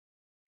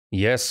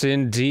Yes,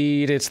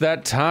 indeed, it's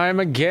that time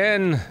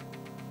again.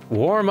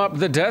 Warm up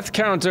the death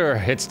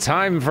counter. It's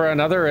time for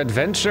another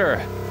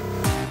adventure.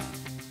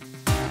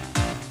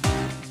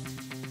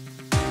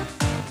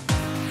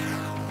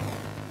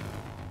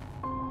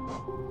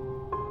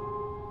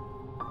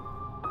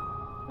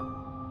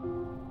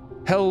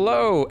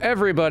 Hello,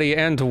 everybody,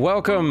 and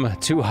welcome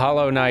to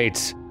Hollow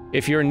Knight.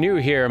 If you're new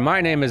here,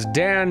 my name is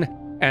Dan,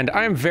 and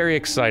I'm very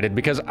excited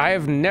because I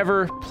have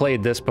never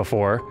played this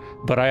before,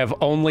 but I have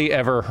only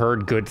ever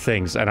heard good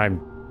things, and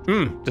I'm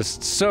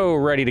just so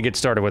ready to get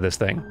started with this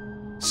thing.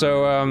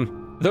 So,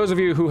 those of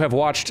you who have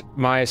watched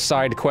my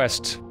side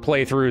quest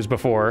playthroughs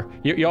before,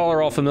 y'all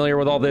are all familiar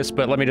with all this,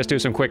 but let me just do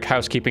some quick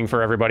housekeeping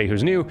for everybody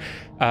who's new.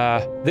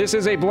 This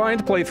is a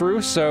blind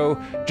playthrough,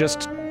 so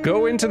just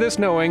go into this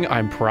knowing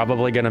I'm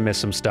probably gonna miss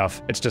some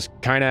stuff. It's just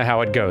kinda how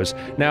it goes.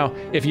 Now,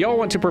 if y'all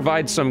want to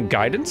provide some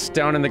guidance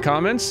down in the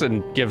comments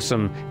and give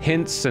some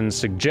hints and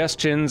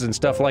suggestions and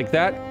stuff like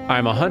that,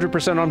 I'm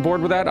 100% on board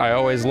with that. I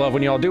always love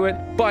when y'all do it.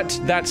 But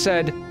that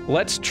said,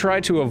 let's try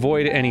to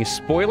avoid any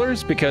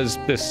spoilers because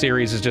this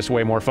series is just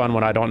way more fun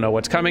when I don't know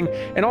what's coming.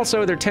 And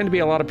also, there tend to be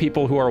a lot of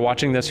people who are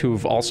watching this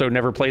who've also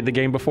never played the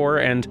game before,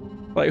 and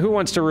like, who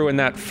wants to ruin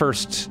that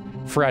first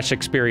fresh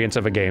experience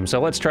of a game? So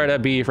let's try to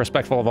be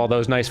respectful of all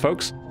those nice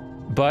folks.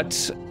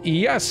 But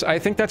yes, I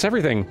think that's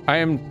everything. I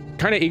am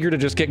kind of eager to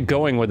just get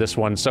going with this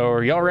one. So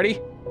are y'all ready?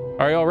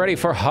 Are y'all ready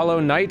for Hollow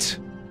Knight?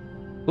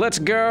 Let's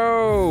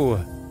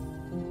go!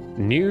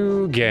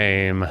 New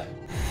game.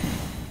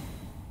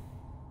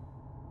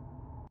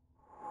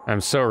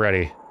 I'm so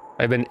ready.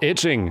 I've been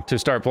itching to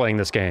start playing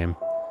this game.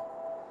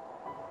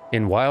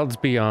 In wilds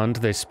beyond,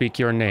 they speak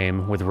your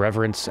name with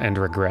reverence and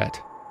regret.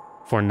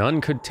 For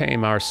none could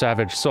tame our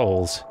savage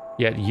souls,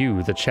 yet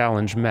you the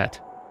challenge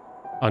met.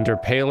 Under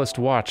palest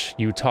watch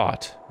you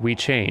taught, we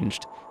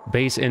changed,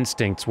 base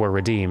instincts were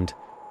redeemed.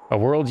 A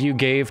world you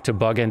gave to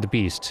bug and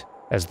beast,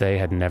 as they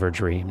had never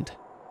dreamed.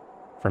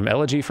 From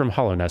Elegy from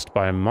Hollownest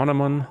by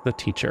Monomon the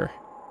Teacher.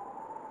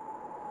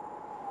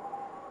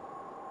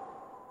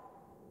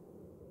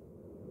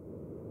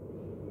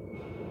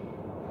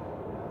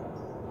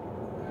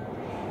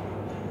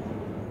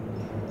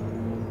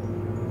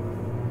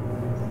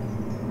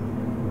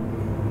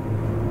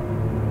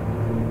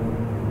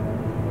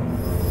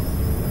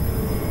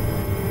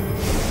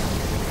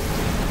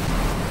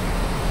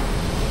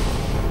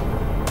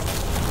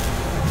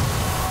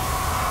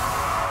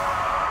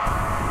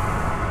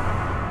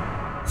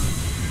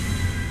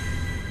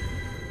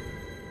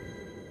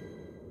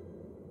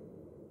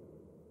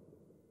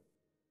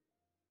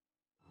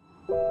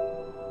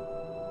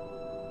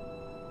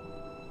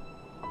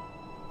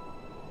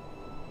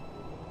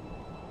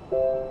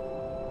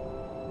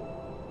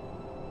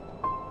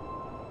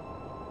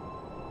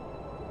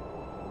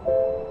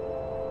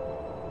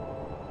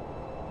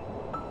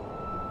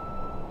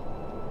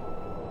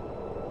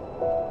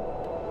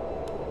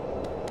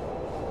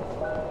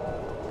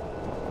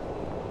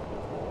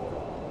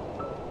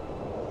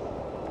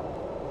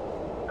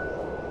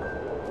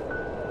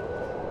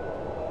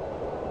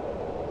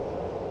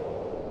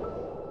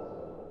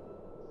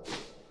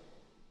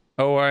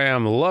 Oh, I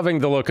am loving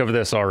the look of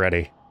this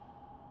already.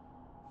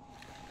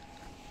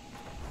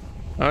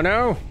 Oh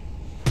no!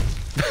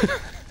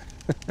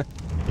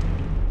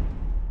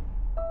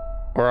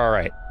 We're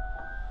alright.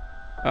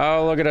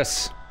 Oh, look at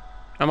us.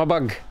 I'm a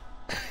bug.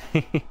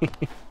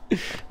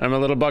 I'm a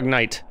little bug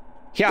knight.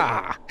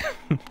 Yeah!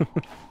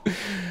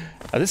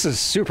 This is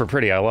super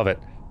pretty, I love it.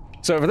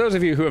 So for those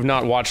of you who have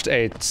not watched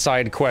a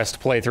side quest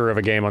playthrough of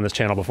a game on this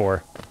channel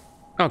before...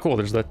 Oh cool,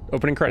 there's the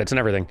opening credits and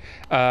everything.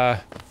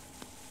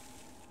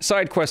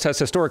 Side quest has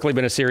historically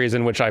been a series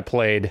in which I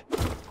played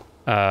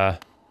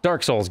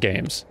Dark Souls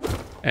games.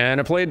 And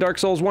I played Dark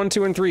Souls 1,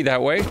 2, and 3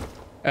 that way.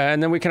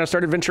 And then we kind of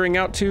started venturing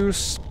out to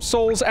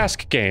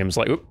Souls-esque games.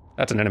 Like, oop,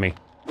 that's an enemy.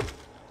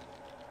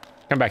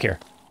 Come back here.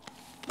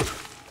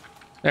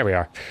 There we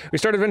are. We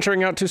started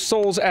venturing out to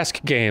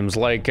Souls-esque games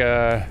like,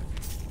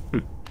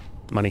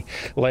 money.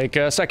 Like,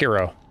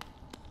 Sekiro.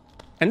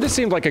 And this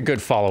seemed like a good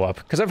follow-up,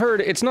 because I've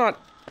heard it's not...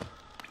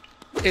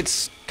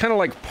 It's kind of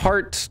like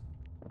part...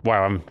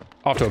 Wow, I'm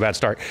off to a bad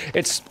start.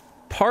 It's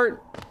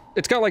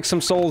got like some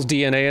Souls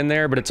DNA in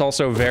there, but it's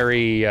also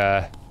very,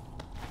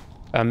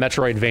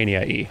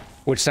 Metroidvania-y,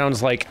 which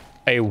sounds like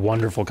a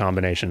wonderful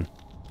combination.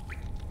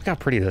 Look how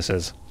pretty this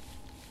is.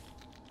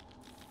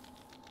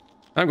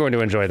 I'm going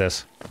to enjoy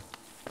this.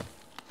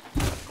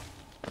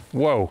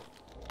 Whoa.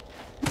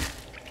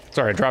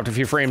 Sorry, I dropped a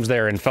few frames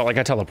there and felt like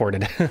I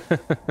teleported.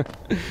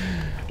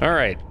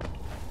 Alright.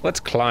 Let's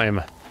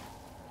climb.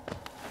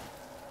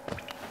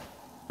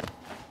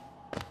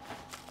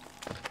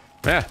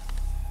 Yeah,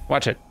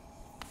 watch it.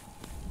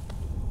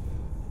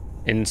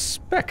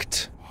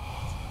 Inspect.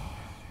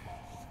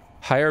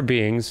 Higher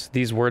beings,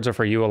 these words are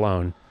for you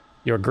alone.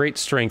 Your great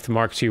strength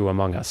marks you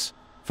among us.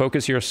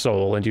 Focus your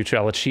soul, and you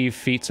shall achieve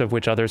feats of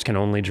which others can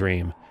only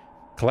dream.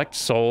 Collect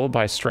soul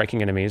by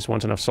striking enemies.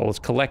 Once enough soul is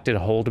collected,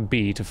 hold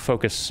B to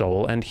focus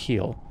soul and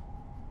heal.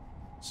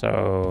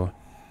 So...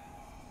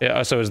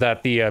 Yeah, so is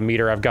that the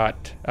meter I've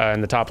got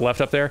in the top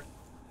left up there?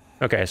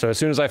 Okay, so as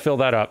soon as I fill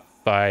that up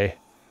by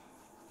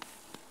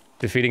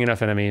defeating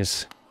enough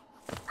enemies,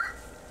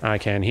 I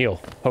can heal,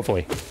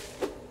 hopefully.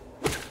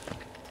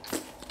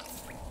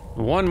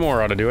 One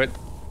more ought to do it.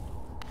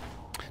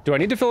 Do I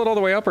need to fill it all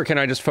the way up, or can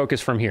I just focus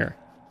from here?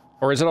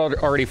 Or is it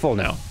already full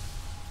now?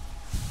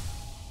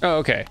 Oh,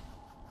 okay.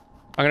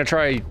 I'm gonna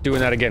try doing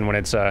that again when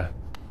it's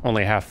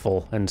only half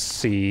full and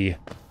see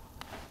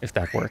if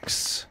that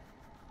works.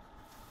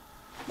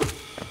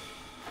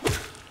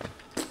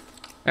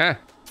 Ah,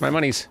 my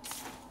monies.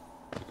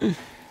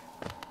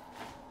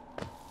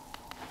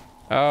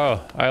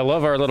 Oh, I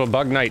love our little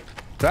bug knight.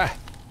 Ah.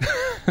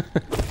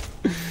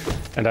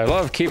 And I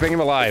love keeping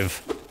him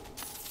alive.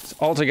 It's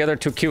altogether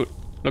too cute.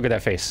 Look at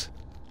that face.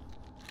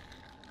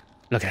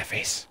 Look at that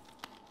face.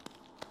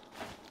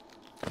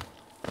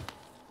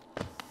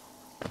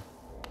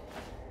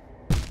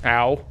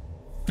 Ow.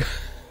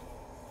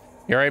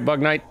 You alright,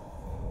 Bug Knight?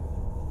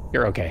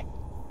 You're okay.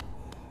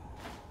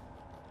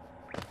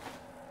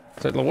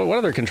 So what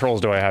other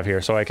controls do I have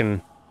here? So I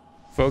can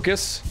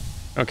focus?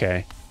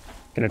 Okay.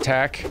 Can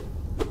attack.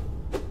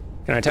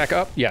 Can I attack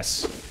up? Yes.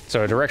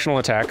 So directional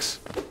attacks.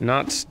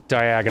 Not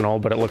diagonal,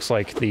 but it looks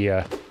like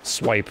the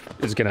swipe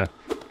is gonna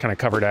kind of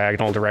cover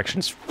diagonal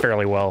directions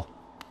fairly well.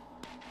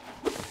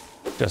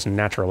 Just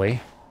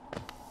naturally.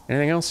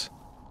 Anything else?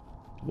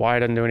 Y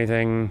doesn't do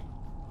anything.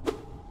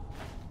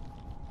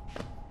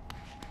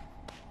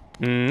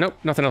 Nope,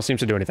 nothing else seems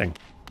to do anything.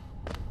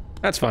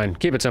 That's fine.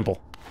 Keep it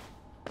simple.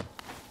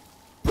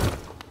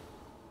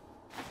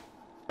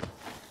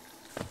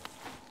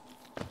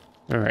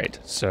 Alright,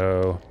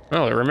 so...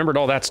 well, it remembered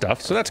all that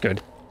stuff, so that's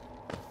good.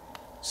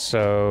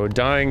 So,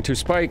 dying to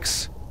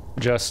spikes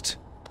just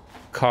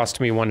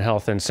cost me 1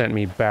 health and sent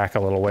me back a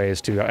little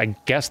ways to, I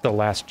guess, the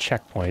last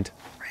checkpoint.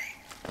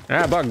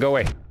 Ah, bug, go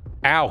away.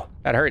 Ow!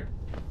 That hurt.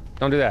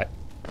 Don't do that.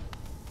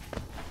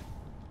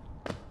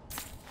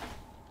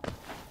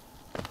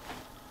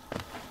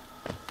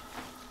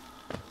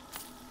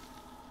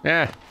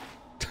 Ah.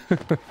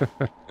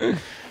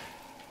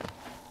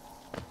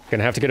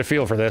 Gonna have to get a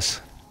feel for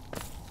this.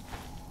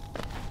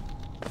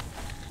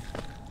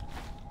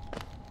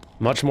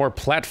 Much more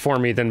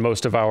platformy than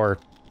most of our...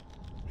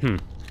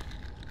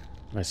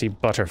 I see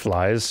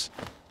butterflies.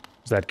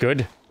 Is that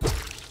good?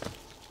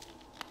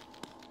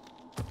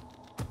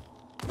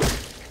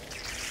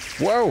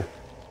 Whoa!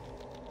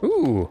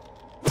 Ooh!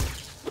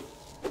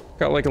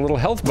 Got like a little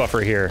health buffer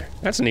here.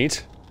 That's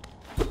neat.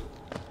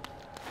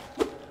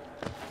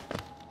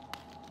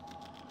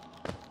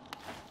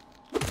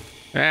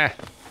 Ah.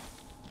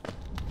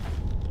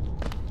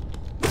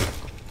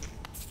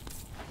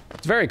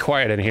 It's very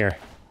quiet in here.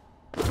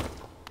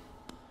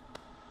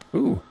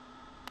 Ooh.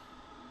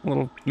 A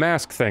little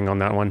mask thing on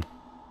that one.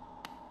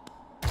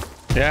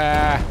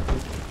 Yeah.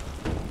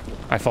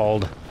 I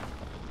falled.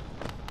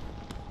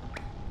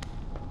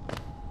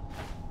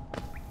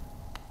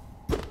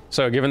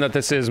 So, given that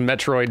this is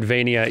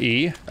Metroidvania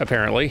E,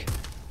 apparently,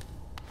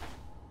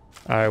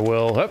 I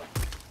will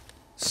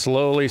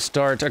slowly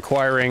start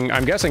acquiring,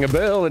 I'm guessing,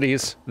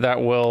 abilities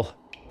that will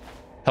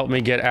help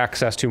me get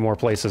access to more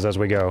places as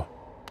we go.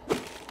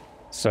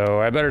 So,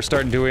 I better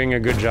start doing a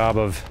good job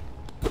of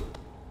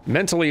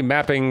mentally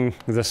mapping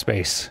the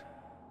space.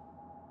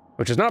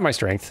 Which is not my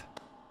strength.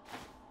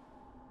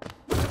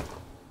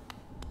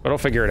 But I'll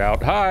figure it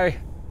out. Hi!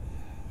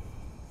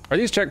 Are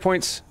these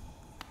checkpoints?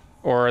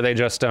 Or are they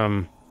just,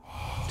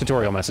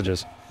 tutorial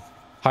messages?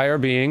 Higher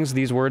beings,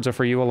 these words are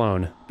for you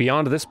alone.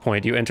 Beyond this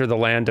point, you enter the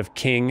land of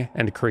King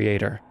and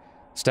Creator.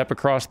 Step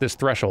across this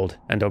threshold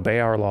and obey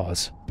our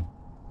laws.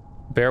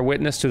 Bear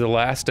witness to the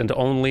last and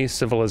only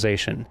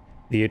civilization,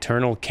 the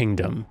Eternal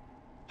Kingdom,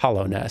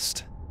 Hollow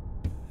Nest.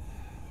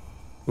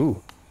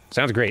 Ooh,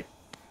 sounds great.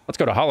 Let's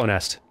go to Hollow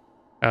Nest.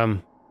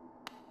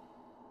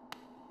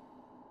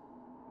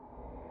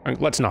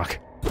 Let's knock.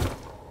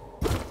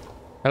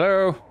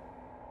 Hello?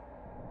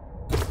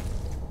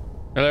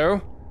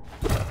 Hello?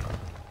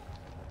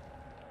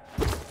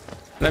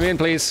 Let me in,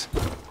 please.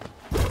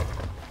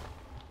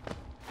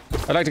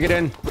 I'd like to get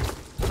in.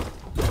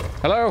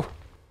 Hello?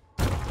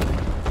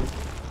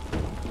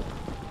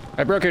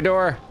 I broke your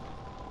door.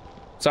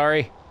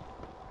 Sorry.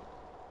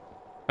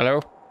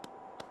 Hello?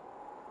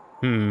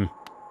 I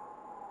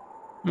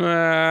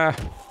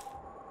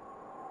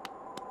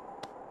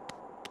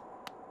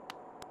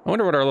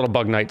wonder what our little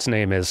bug knight's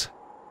name is.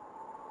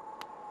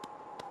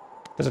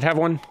 Does it have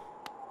one?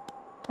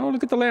 Oh,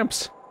 look at the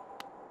lamps.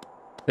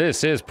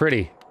 This is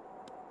pretty.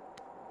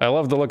 I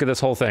love the look of this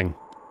whole thing.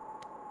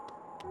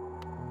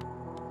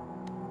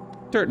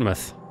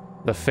 Dirtmouth,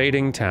 the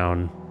fading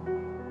town.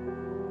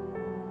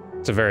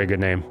 It's a very good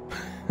name.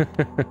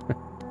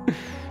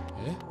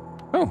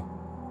 Oh,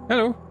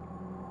 hello.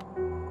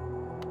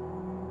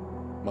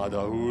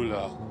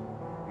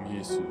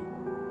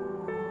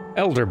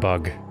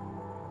 Elderbug.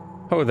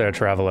 Oh there,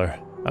 traveler.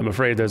 I'm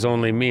afraid there's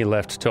only me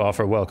left to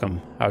offer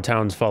welcome. Our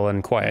town's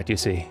fallen quiet, you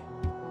see.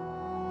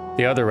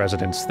 The other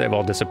residents, they've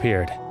all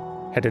disappeared.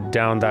 Headed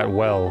down that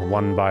well,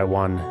 one by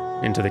one,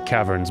 into the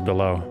caverns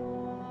below.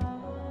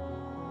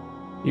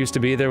 Used to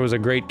be there was a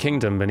great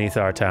kingdom beneath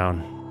our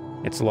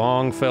town. It's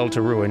long fell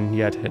to ruin,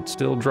 yet it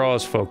still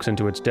draws folks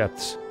into its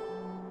depths.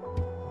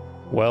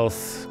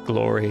 Wealth,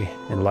 glory,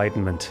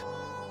 enlightenment.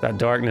 That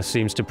darkness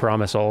seems to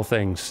promise all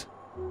things.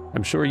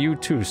 I'm sure you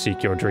too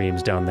seek your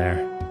dreams down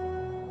there.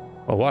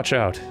 Well, watch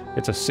out.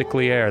 It's a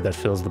sickly air that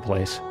fills the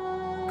place.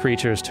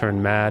 Creatures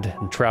turn mad,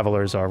 and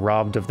travelers are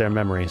robbed of their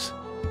memories.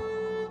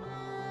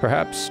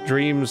 Perhaps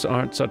dreams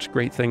aren't such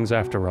great things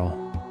after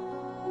all.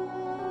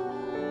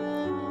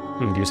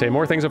 Do you say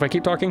more things if I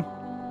keep talking?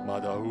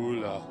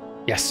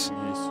 Yes.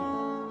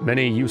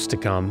 Many used to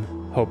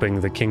come, hoping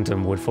the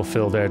kingdom would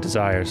fulfill their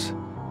desires.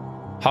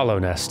 Hollow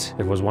Nest,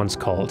 it was once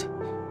called.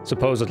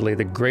 Supposedly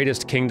the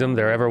greatest kingdom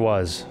there ever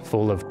was,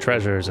 full of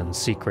treasures and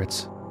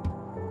secrets.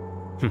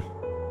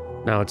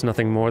 Now it's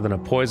nothing more than a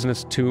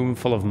poisonous tomb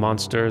full of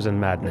monsters and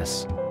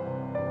madness.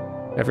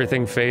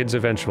 Everything fades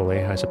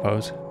eventually, I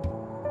suppose.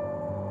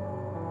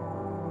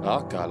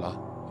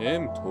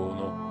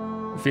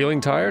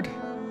 Feeling tired?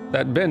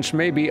 That bench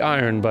may be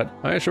iron, but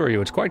I assure you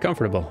it's quite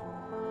comfortable.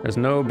 There's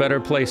no better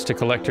place to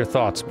collect your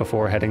thoughts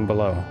before heading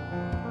below.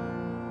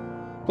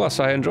 Plus,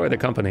 I enjoy the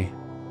company.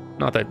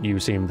 Not that you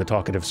seem the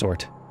talkative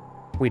sort.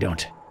 We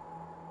don't.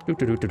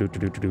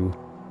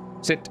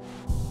 Sit.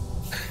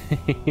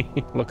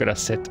 Look at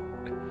us sit.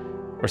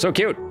 We're so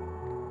cute!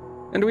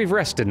 And we've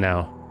rested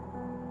now.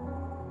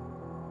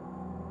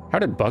 How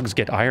did bugs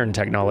get iron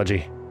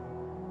technology?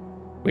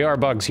 We are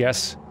bugs,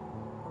 yes?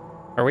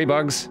 Are we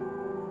bugs?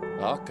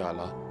 Oh,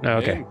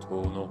 okay.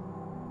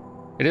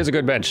 It is a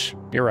good bench.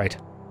 You're right.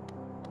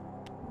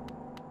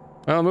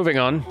 Well, moving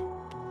on.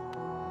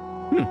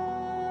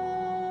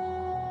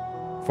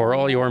 For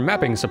all your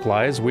mapping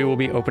supplies, we will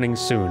be opening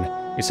soon.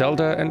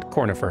 Iselda and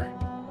Cornifer.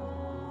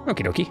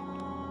 Okie dokie.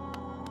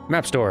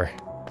 Map store.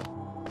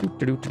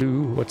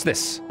 What's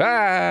this?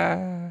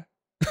 Ah!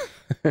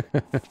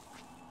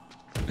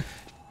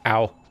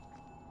 Ow.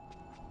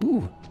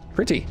 Ooh,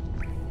 pretty.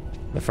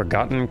 The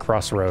Forgotten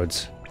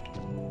Crossroads.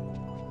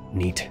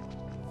 Neat.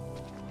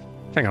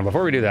 Hang on,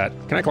 before we do that,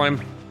 can I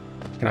climb?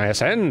 Can I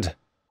ascend?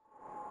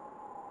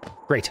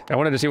 Great, I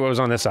wanted to see what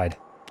was on this side.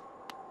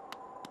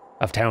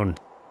 Of town.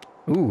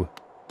 Ooh,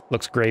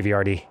 looks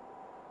graveyardy.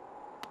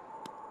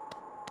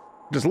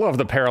 Just love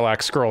the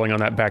parallax scrolling on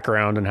that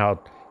background and how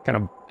kind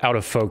of out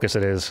of focus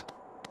it is.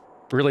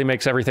 Really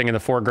makes everything in the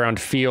foreground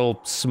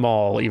feel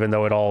small, even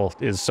though it all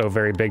is so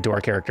very big to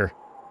our character.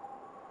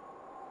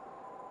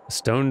 A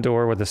stone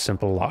door with a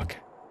simple lock.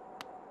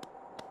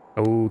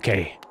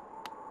 Okay.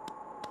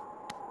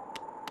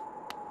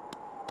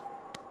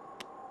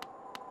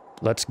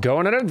 Let's go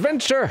on an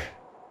adventure!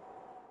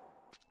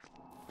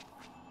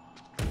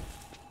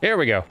 Here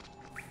we go.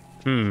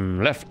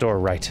 Left or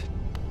right?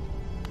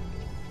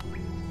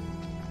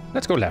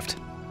 Let's go left.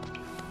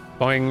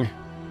 Boing.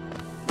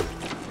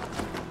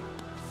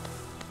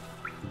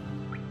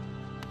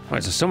 Oh,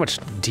 there's so much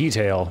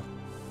detail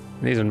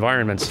in these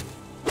environments.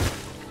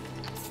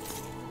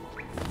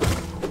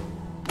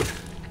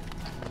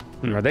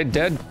 Are they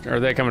dead, or are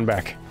they coming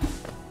back?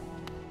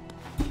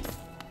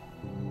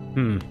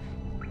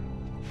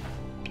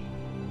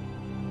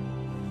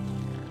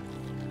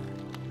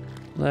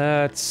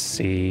 Let's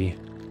see.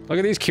 Look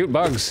at these cute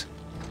bugs.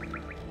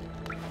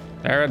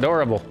 They're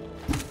adorable.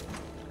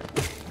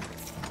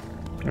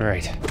 All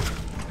right.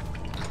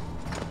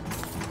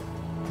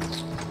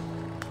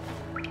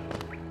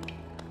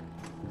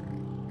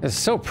 It's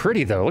so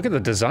pretty, though. Look at the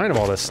design of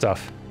all this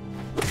stuff.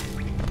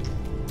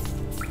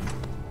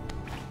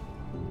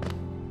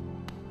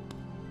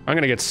 I'm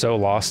gonna get so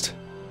lost.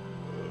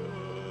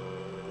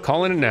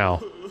 Calling it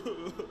now.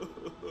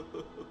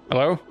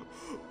 Hello?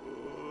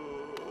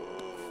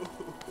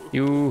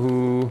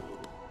 Yoo-hoo.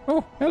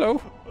 Oh,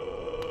 hello.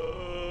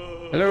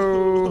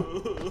 Hello.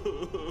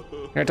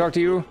 Can I talk to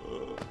you?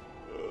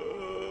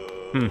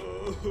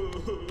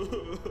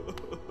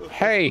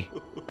 Hey.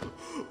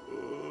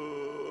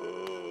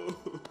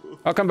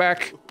 I'll come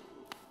back.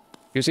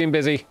 You seem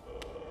busy.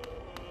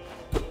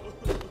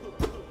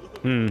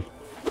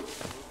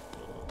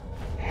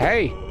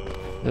 Hey.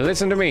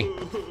 Listen to me.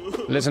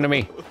 Listen to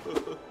me.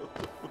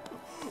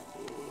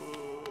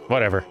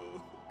 Whatever.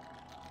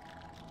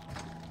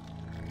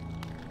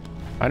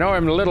 I know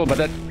I'm little, but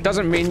that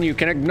doesn't mean you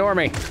can ignore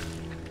me.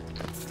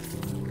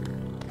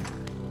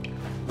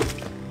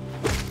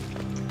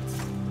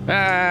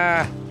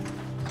 Ah!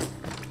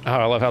 Oh,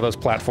 I love how those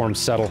platforms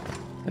settle.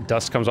 The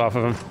dust comes off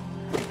of them.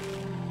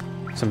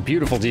 Some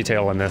beautiful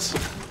detail in this.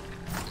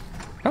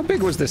 How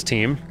big was this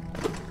team?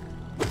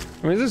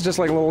 I mean, this is just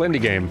like a little indie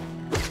game.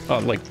 Oh,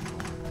 like,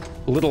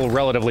 little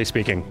relatively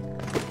speaking.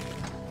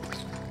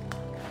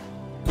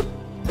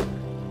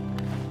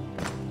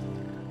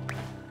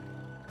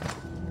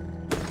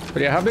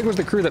 But yeah, how big was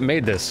the crew that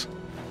made this?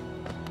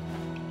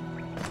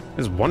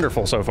 This is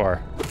wonderful so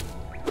far.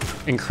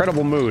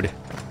 Incredible mood.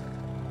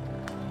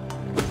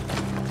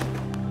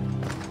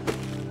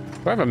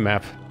 Do I have a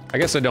map? I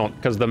guess I don't,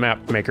 because the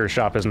map maker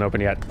shop isn't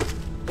open yet.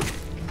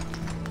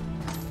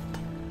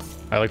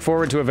 I look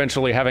forward to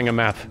eventually having a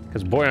map,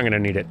 because boy, I'm gonna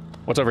need it.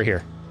 What's over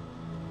here?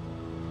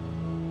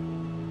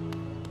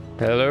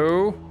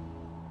 Hello?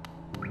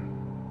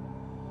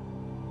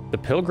 The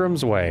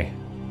Pilgrim's Way.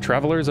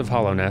 Travelers of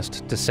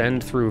Hollownest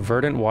descend through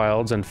verdant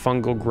wilds and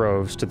fungal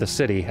groves to the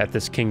city at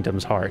this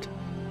kingdom's heart.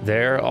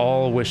 There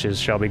all wishes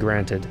shall be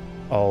granted,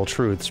 all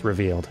truths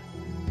revealed.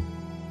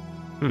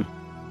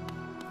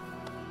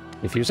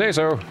 If you say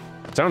so.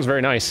 Sounds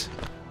very nice.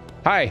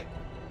 Hi.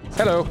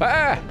 Hello.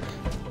 Ah!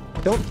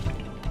 Don't.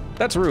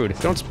 That's rude.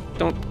 Don't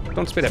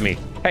spit at me.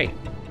 Hey.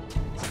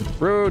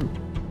 Rude.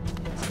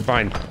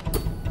 Fine.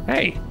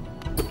 Hey.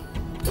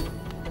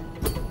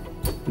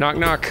 Knock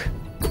knock.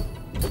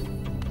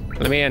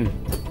 Let me in.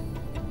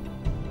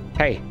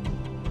 Hey.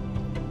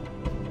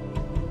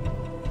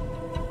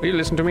 Will you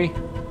listen to me?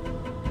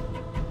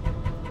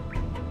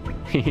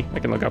 I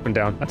can look up and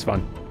down. That's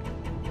fun.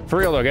 For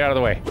real though, get out of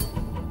the way.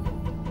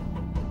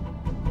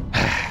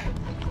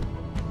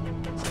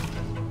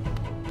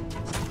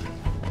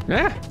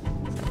 Ah.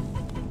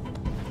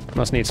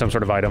 Must need some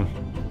sort of item.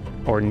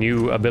 Or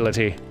new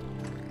ability.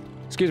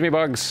 Excuse me,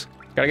 bugs.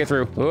 Gotta get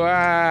through. Ooh,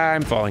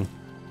 I'm falling.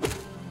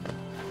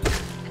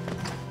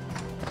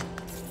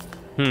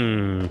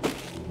 So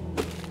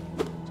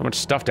much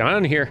stuff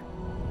down here.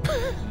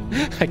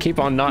 I keep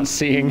on not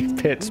seeing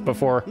pits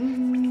before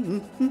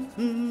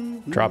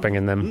dropping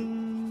in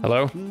them.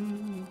 Hello?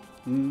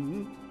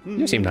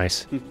 You seem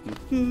nice.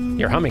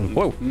 You're humming.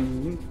 Whoa.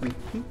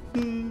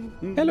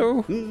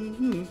 Hello.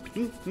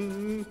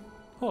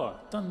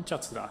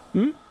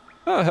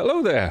 Ah,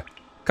 hello there.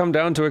 Come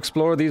down to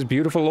explore these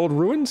beautiful old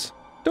ruins?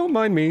 Don't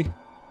mind me.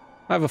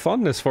 I have a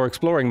fondness for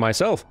exploring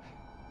myself.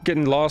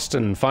 Getting lost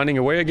and finding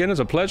your way again is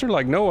a pleasure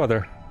like no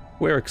other.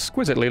 We're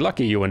exquisitely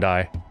lucky, you and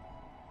I.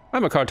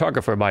 I'm a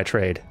cartographer by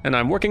trade, and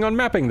I'm working on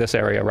mapping this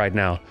area right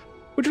now.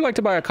 Would you like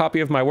to buy a copy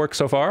of my work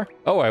so far?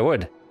 Oh, I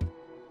would.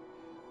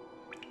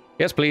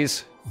 Yes,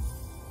 please.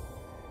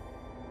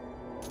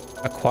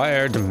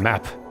 Acquired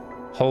map.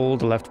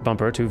 Hold left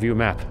bumper to view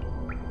map.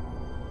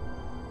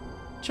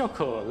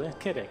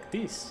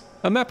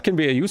 A map can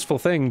be a useful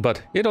thing,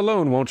 but it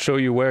alone won't show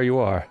you where you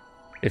are.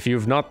 If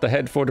you've not the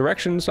head for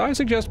directions, I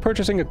suggest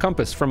purchasing a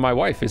compass from my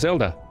wife,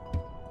 Iselda.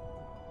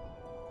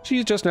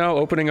 She's just now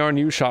opening our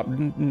new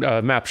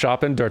map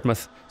shop in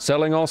Dartmouth,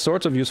 selling all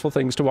sorts of useful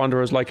things to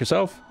wanderers like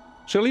yourself.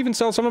 She'll even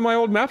sell some of my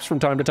old maps from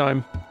time to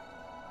time.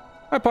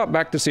 I pop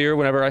back to see her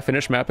whenever I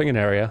finish mapping an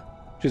area.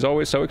 She's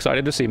always so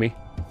excited to see me.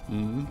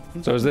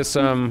 So is this,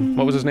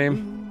 what was his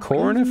name?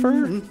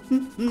 Cornifer?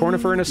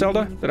 Cornifer and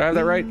Iselda? Did I have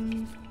that right?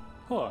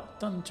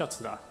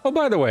 Oh,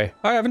 by the way,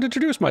 I haven't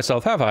introduced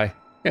myself, have I?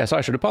 Yes,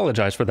 I should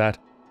apologize for that.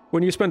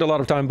 When you spend a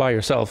lot of time by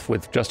yourself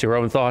with just your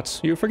own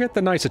thoughts, you forget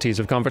the niceties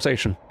of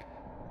conversation.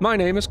 My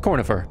name is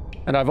Cornifer,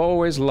 and I've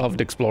always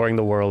loved exploring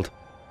the world.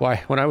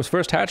 Why, when I was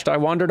first hatched, I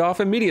wandered off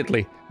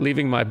immediately,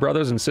 leaving my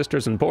brothers and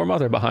sisters and poor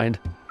mother behind.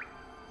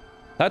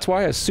 That's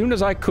why as soon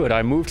as I could,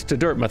 I moved to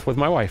Dartmouth with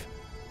my wife.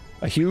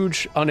 A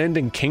huge,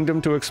 unending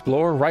kingdom to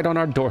explore right on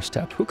our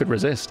doorstep. Who could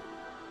resist?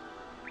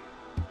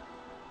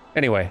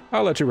 Anyway,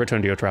 I'll let you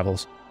return to your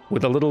travels.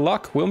 With a little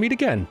luck, we'll meet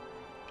again.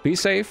 Be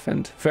safe,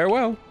 and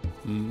farewell.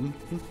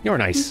 You're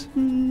nice.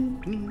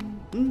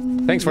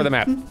 Thanks for the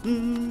map.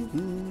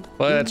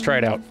 Let's try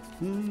it out.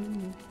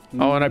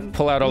 Oh, and I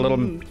pull out a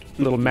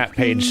little map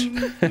page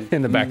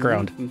in the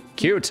background.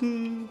 Cute.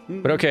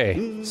 But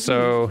okay,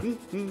 so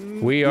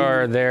we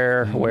are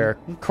there where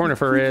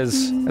Cornifer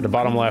is, at the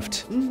bottom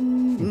left.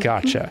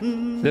 Gotcha.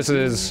 This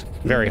is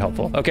very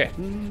helpful. Okay.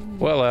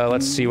 Well,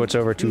 let's see what's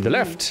over to the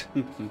left.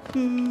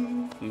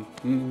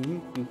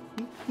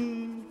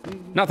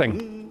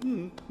 Nothing.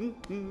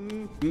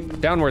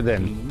 Downward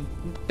then.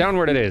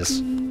 Downward it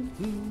is.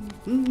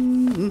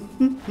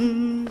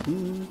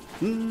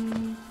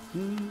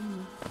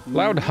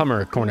 Loud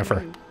hummer,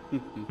 Cornifer.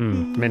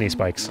 Mini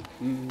spikes.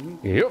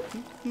 Yep.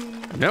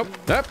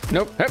 Nope. Up.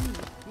 Nope. Up.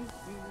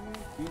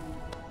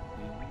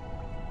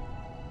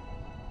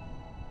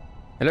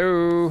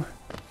 Hello.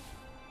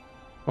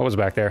 What was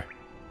back there?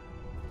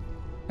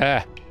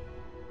 Ah.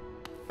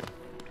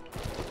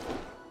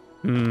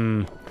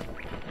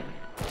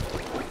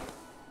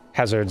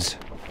 Hazards.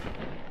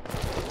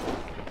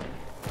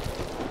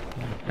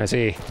 I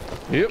see.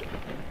 Yep.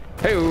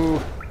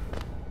 Hey-oo.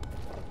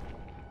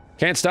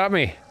 Can't stop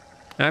me.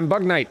 I'm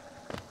Bug Knight.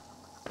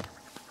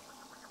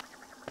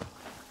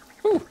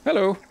 Ooh,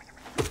 hello.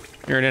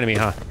 You're an enemy,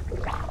 huh?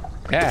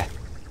 Yeah.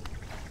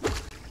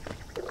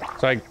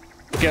 So I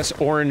guess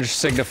orange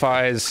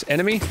signifies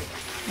enemy?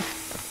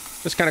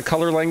 Just kind of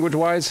color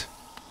language-wise?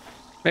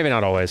 Maybe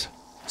not always.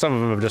 Some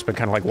of them have just been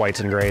kind of like whites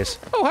and grays.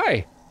 Oh,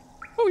 hi!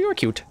 Oh, you're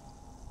cute.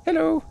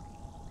 Hello.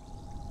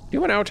 You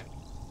went out.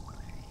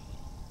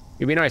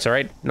 You be nice,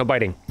 alright? No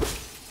biting.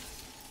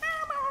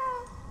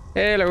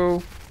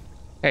 Hello.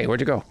 Hey,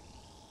 where'd you go?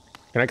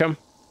 Can I come?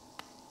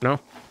 No?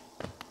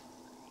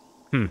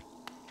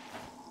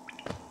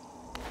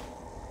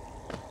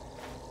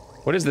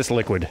 What is this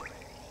liquid?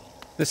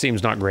 This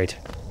seems not great.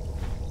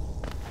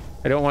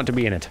 I don't want to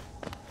be in it.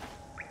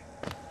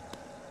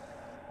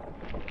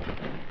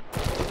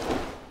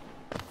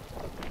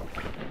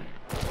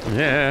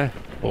 Yeah,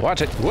 we'll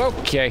watch it.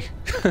 Okay.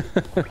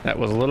 That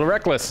was a little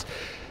reckless.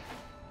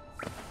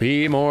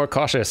 Be more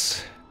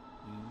cautious.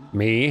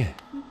 Me.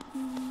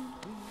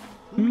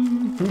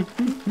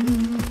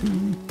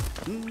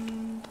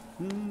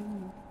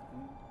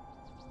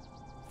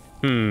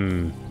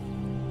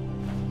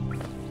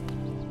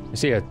 I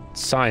see a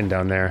sign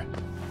down there.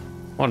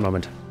 One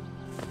moment.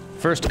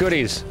 First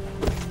goodies.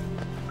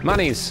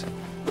 Monies.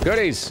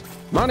 Goodies.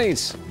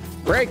 Monies.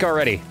 Break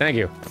already. Thank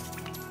you.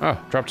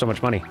 Oh, dropped so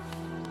much money.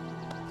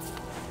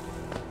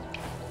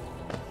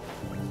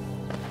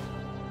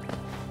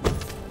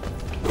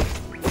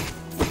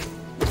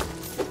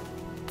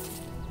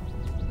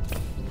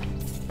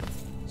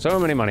 So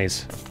many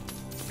monies.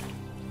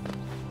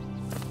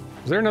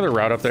 Is there another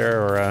route up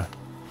there, or,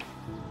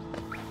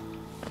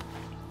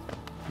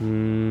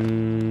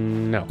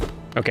 no.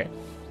 Okay.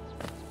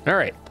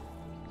 Alright.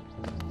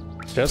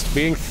 Just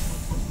being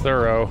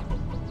thorough.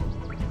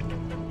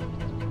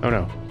 Oh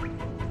no.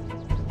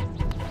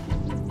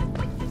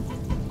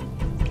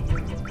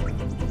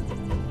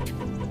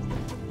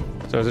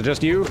 So is it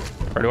just you,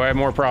 or do I have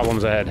more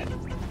problems ahead?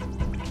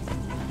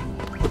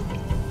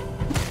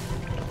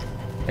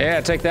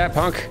 Yeah, take that,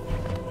 punk.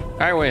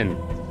 I win.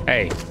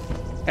 Hey.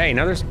 Hey,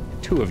 now there's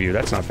two of you.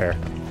 That's not fair.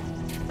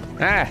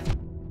 Ah!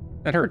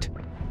 That hurt.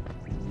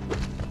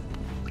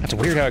 That's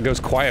weird how it goes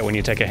quiet when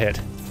you take a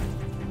hit.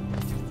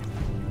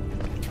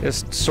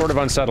 It's sort of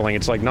unsettling.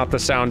 It's like not the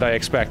sound I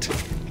expect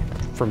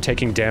from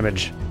taking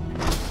damage.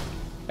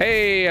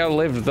 Hey, I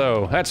lived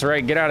though. That's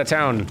right, get out of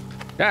town.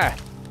 Ah!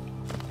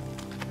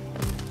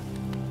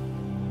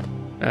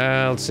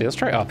 Let's see, let's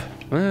try up.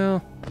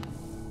 Well...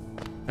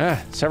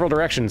 several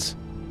directions.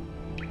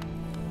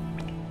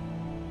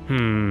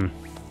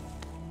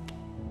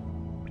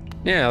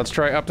 Yeah, let's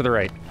try up to the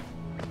right.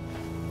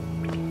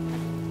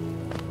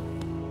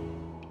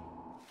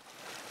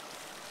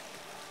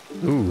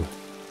 Ooh,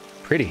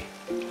 pretty.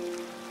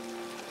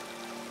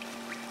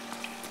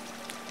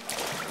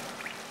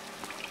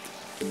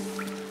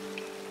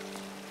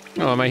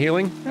 Oh, am I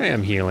healing? I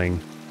am healing.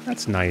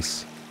 That's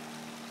nice.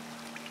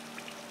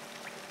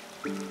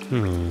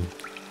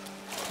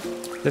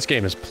 This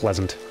game is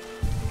pleasant.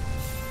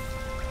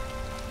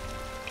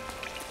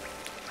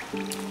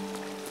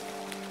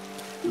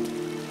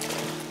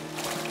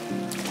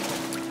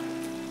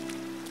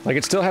 Like,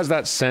 it still has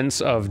that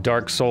sense of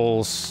Dark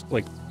Souls,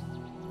 like,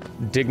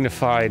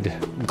 dignified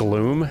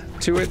gloom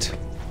to it,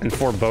 and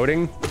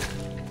foreboding.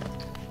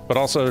 But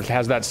also it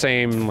has that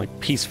same, like,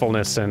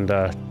 peacefulness and,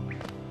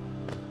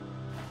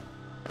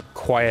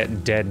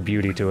 quiet, dead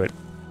beauty to it.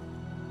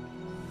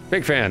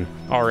 Big fan,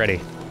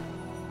 already.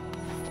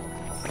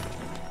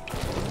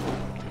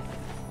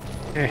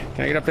 Can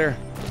I get up there?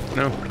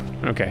 No?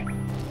 Okay.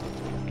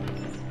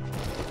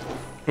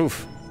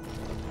 Oof.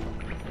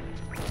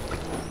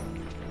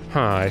 Huh,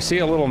 I see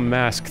a little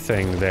mask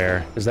thing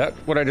there. Is that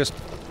what I just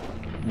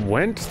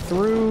went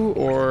through,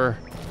 or...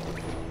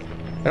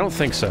 I don't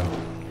think so.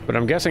 But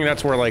I'm guessing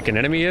that's where, like, an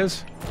enemy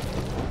is?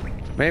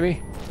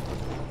 Maybe?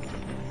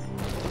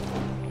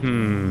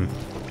 Ooh.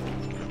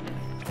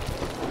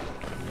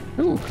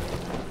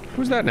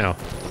 Who's that now?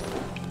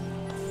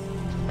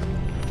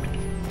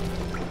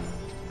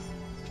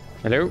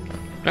 Hello?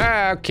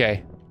 Ah,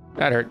 okay.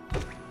 That hurt.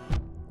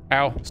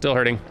 Ow, still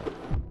hurting.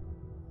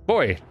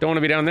 Boy, don't want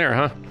to be down there,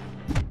 huh?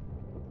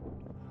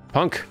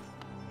 Punk.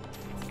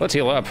 Let's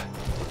heal up.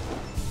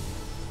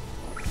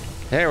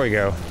 There we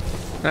go.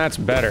 That's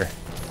better.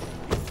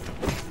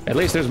 At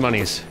least there's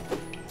monies.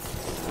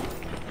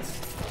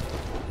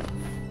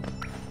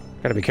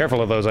 Gotta be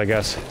careful of those, I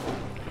guess.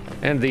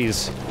 And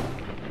these.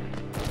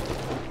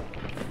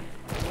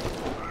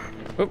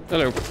 Oh,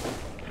 hello.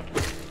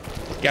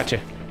 Gotcha.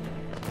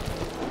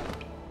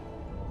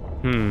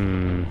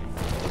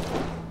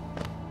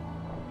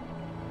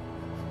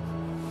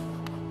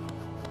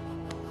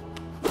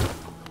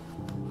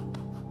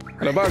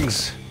 Hello,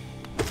 bugs.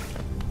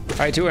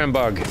 I too am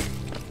bug.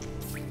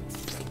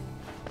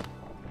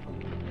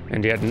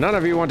 And yet none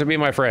of you want to be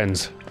my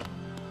friends.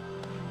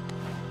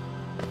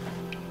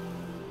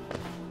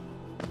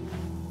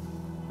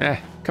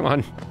 Come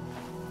on.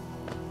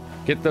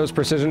 Get those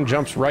precision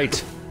jumps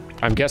right.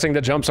 I'm guessing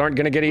the jumps aren't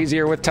gonna get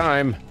easier with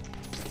time.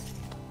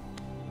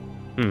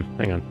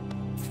 Hang on.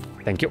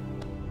 Thank you.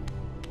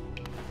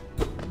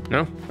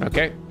 No?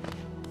 Okay.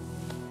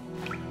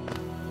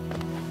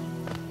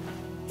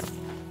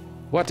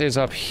 What is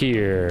up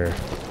here?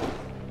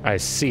 I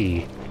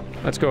see.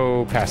 Let's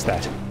go past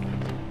that.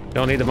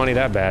 Don't need the money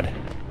that bad.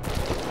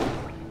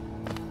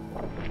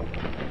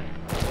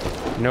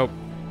 Nope.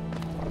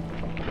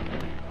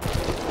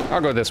 I'll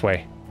go this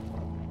way.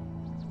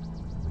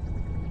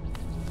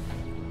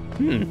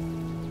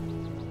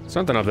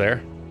 Something up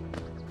there.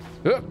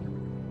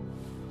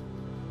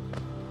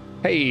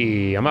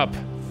 Hey, I'm up.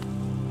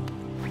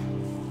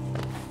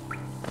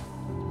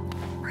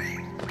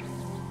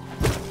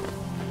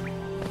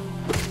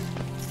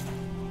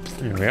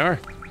 There we are.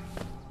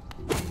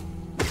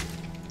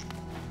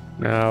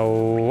 Now,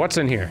 what's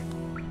in here?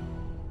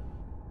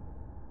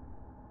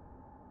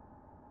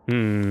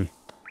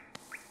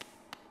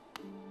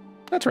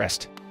 Let's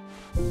rest.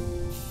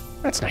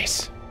 That's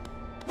nice.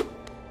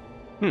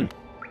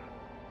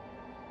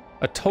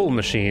 A toll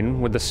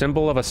machine with the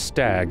symbol of a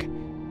stag.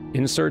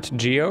 Insert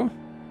Geo?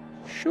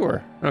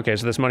 Sure. Okay,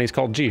 so this money's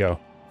called Geo.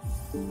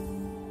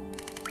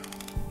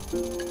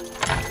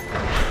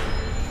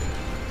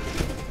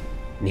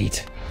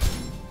 Neat.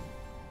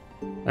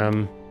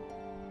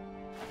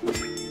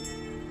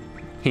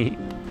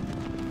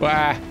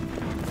 Wah.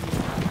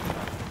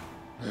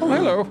 Oh,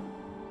 hello.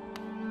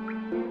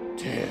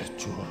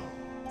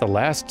 The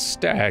last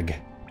stag.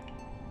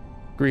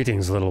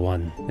 Greetings, little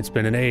one. It's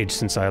been an age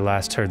since I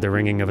last heard the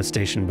ringing of a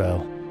station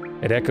bell.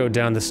 It echoed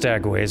down the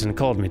stagways and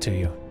called me to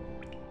you.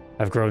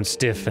 I've grown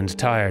stiff and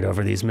tired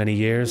over these many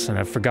years, and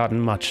I've forgotten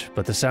much,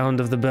 but the sound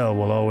of the bell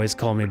will always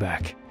call me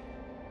back.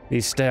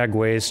 These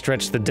stagways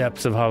stretch the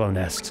depths of Hollow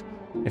Nest.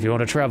 If you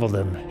want to travel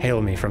them, hail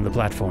me from the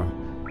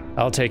platform.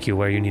 I'll take you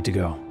where you need to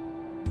go.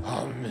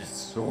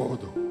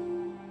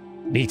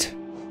 Neat.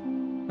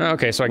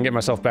 Okay, so I can get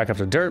myself back up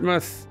to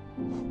Dirtmouth.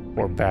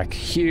 Or back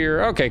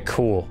here. Okay,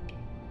 cool.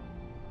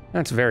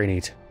 That's very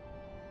neat.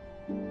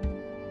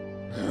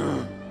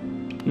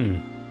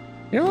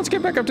 Yeah, let's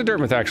get back up to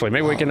Dirtmouth, actually.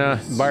 Maybe we can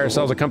buy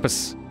ourselves a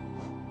compass.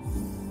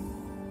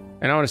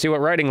 And I want to see what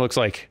riding looks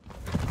like.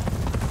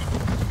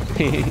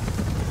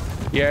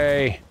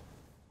 Yay.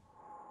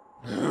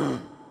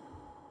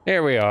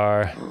 Here we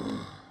are.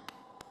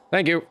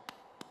 Thank you.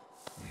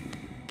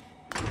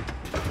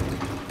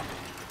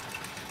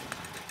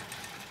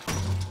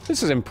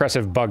 This is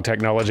impressive bug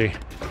technology.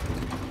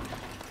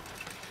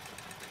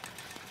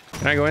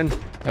 Can I go in?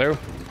 Hello?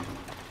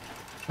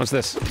 What's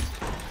this?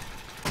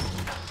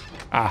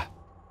 Ah.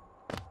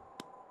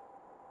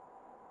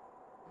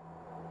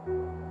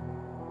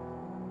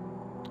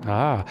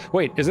 Ah.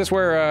 Wait, is this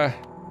where,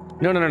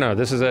 No.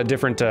 This is a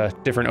different,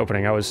 different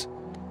opening. I was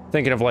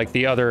thinking of, like,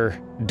 the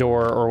other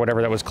door or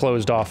whatever that was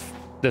closed off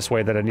this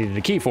way that I needed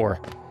a key for.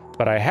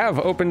 But I have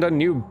opened a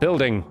new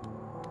building.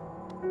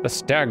 The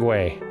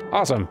Stagway.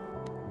 Awesome.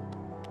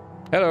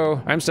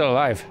 Hello, I'm still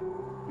alive.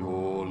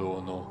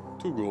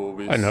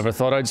 I never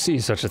thought I'd see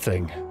such a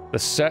thing. The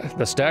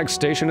Stag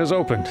Station is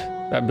opened.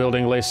 That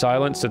building lay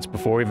silent since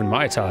before even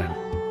my time.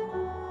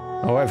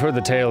 Oh, I've heard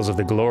the tales of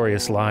the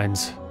glorious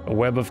lines. A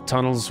web of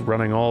tunnels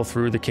running all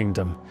through the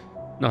kingdom.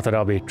 Not that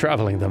I'll be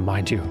traveling them,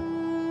 mind you.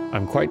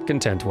 I'm quite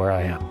content where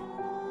I am.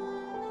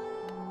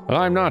 Well,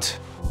 I'm not.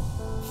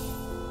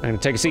 I'm gonna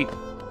take a seat.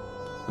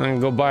 I'm gonna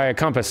go buy a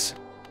compass.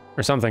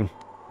 Or something.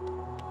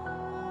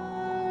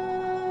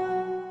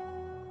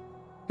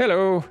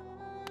 Hello.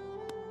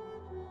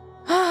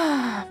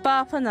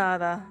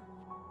 Bapanada.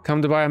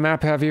 Come to buy a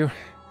map, have you?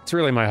 It's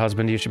really my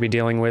husband you should be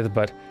dealing with,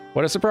 but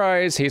what a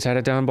surprise, he's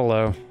headed down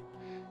below.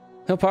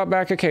 He'll pop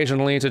back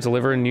occasionally to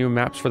deliver new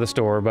maps for the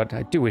store, but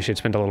I do wish he'd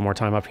spend a little more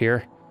time up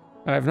here.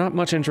 I have not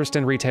much interest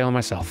in retail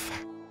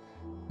myself.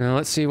 Now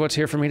let's see what's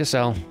here for me to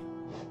sell.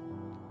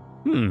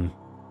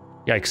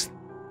 Yikes.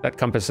 That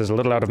compass is a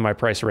little out of my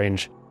price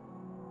range.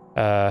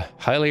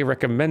 Highly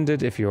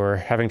recommended if you're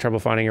having trouble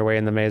finding your way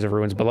in the maze of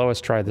ruins below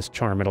us, try this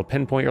charm. It'll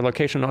pinpoint your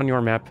location on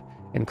your map.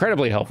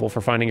 Incredibly helpful for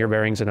finding your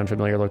bearings in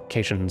unfamiliar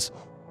locations.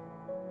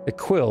 The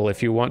quill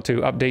if you want to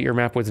update your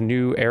map with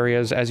new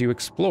areas as you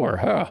explore.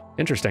 Huh,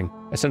 interesting.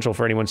 Essential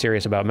for anyone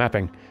serious about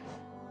mapping.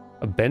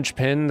 A bench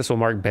pin, this will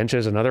mark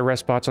benches and other rest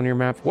spots on your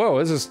map. Whoa,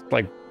 this is,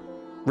 like,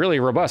 really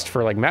robust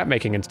for, like, map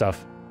making and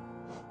stuff.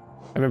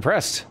 I'm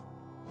impressed.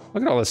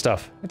 Look at all this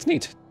stuff. It's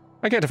neat.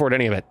 I can't afford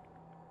any of it.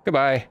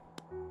 Goodbye.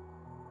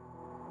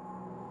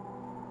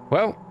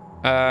 Well,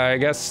 I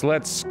guess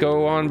let's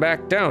go on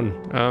back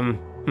down.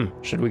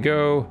 Should we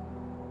go...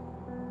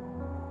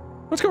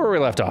 Let's go where we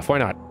left off, why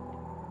not?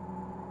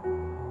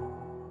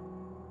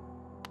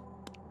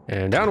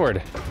 And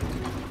downward.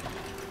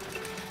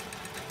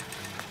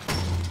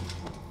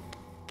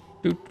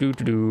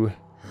 Do.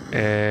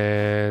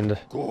 And...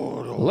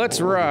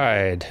 let's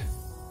ride.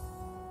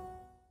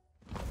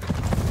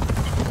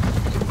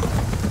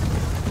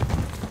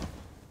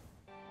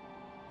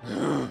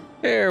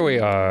 There we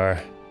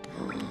are.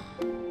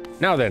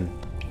 Now then.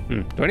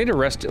 Do I need to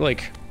rest,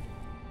 like...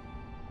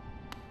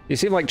 These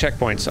seem like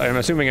checkpoints. I'm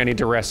assuming I need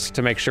to rest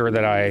to make sure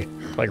that I,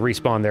 like,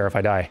 respawn there if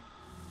I die.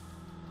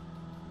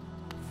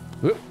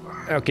 Whoop.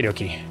 Okie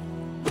dokie.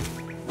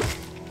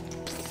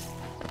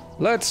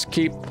 Let's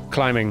keep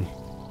climbing.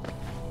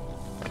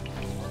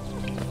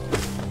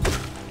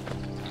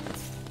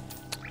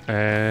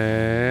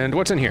 And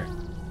what's in here?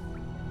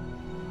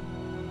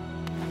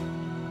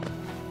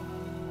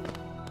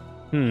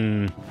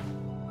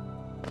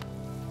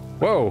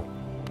 Whoa.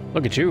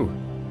 Look at you.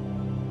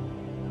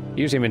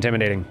 You seem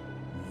intimidating.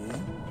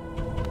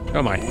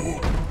 Oh my.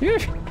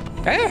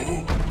 Ah!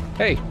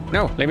 Hey,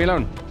 no, leave me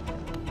alone.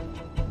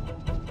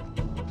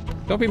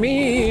 Don't be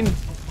mean.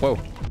 Whoa.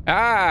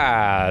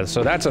 Ah,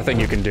 so that's a thing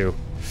you can do.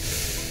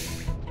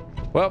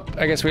 Well,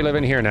 I guess we live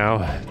in here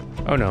now.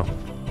 Oh no.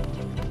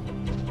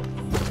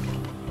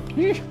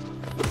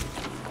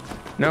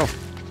 No.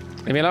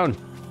 Leave me alone.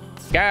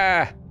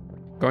 Gah!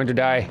 Going to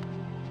die.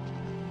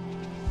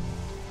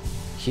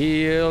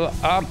 Heal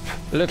up,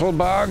 little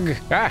bug.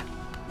 Ah!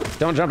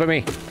 Don't jump at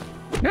me.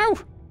 No!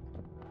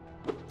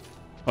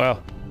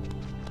 Well,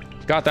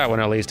 Got that one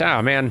at least.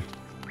 Ah, man.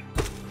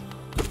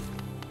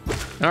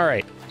 All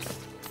right.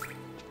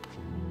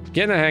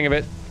 Getting the hang of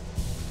it.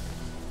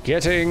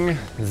 Getting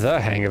the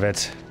hang of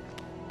it.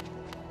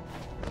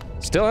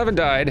 Still haven't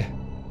died.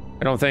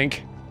 I don't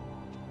think.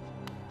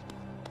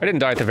 I didn't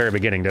die at the very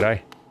beginning, did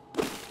I?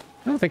 I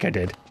don't think I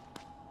did.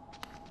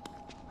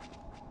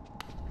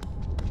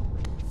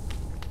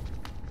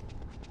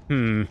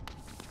 Hmm.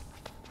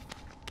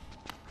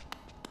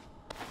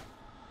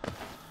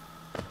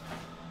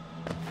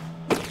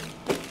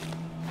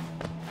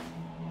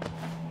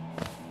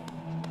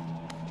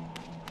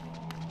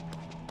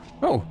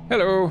 Oh,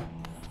 hello.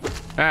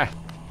 Ah.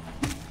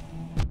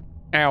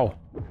 Ow.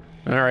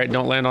 Alright,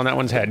 don't land on that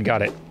one's head.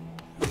 Got it.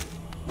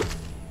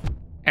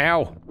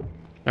 Ow.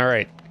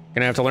 Alright,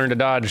 gonna have to learn to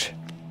dodge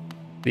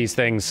these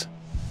things.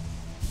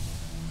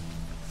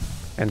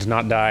 And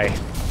not die.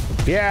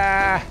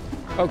 Yeah!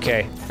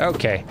 Okay,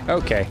 okay,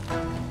 okay.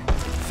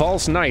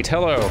 False knight,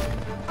 hello.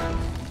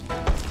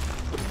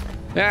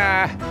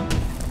 Ah!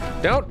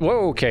 Don't,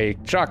 whoa, okay,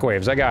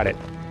 shockwaves, I got it.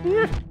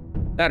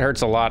 That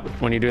hurts a lot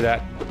when you do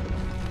that.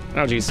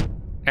 Oh, jeez.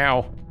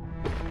 Ow.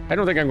 I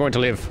don't think I'm going to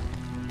live.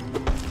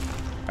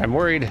 I'm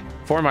worried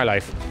for my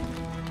life.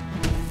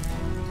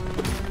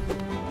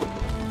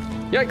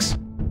 Yikes!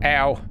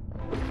 Ow.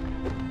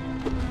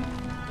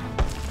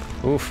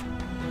 Oof.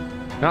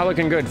 Not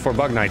looking good for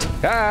Bug Knight.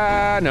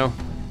 Ah, no.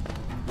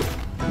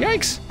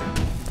 Yikes!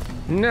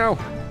 No.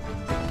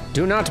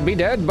 Do not be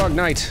dead, Bug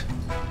Knight.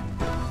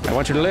 I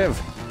want you to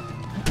live.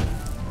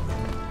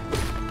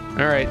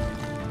 Alright.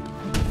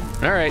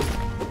 Alright.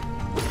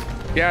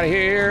 Get out of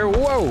here.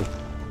 Whoa!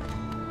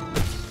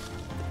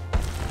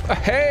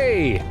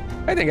 Hey!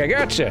 I think I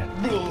gotcha.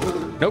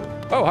 Nope.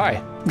 Oh, hi.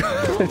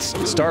 It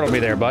startled me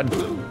there, bud.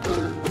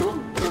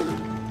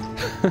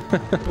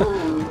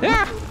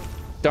 Ah!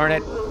 Darn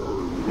it.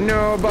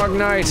 No, Bug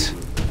Knight.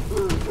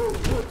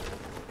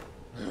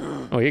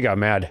 Oh, he got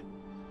mad.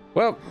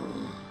 Well,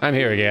 I'm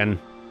here again.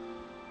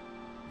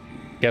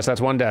 Guess that's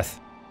one death.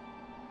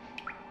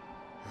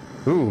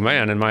 Ooh,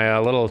 man, and my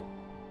little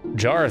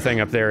jar thing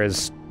up there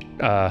is,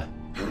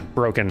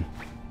 broken.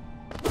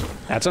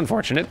 That's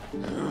unfortunate.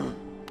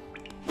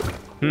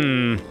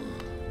 Hmm.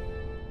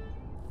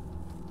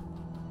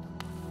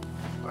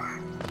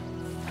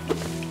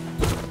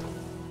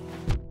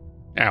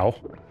 Ow.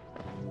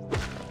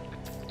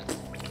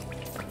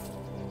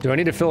 Do I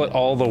need to fill it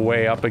all the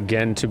way up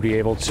again to be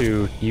able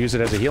to use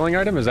it as a healing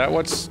item? Is that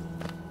what's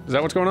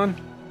going on?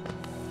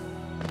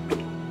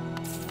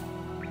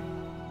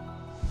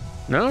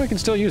 No, I can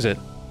still use it.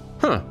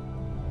 Huh.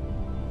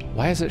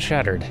 Why is it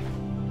shattered?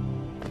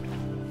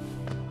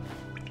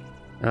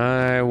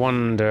 I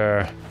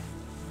wonder...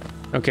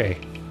 Okay.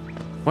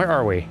 Where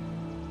are we?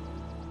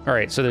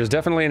 Alright, so there's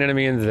definitely an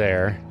enemy in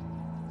there.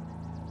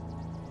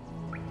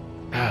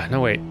 Ah,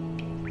 no wait.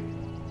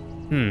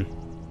 Hmm.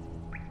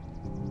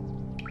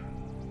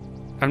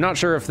 I'm not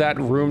sure if that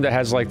room that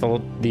has like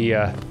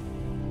the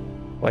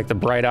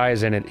bright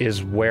eyes in it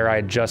is where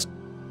I just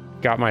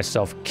got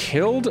myself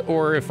killed,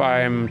 or if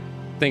I'm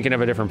thinking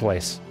of a different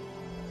place.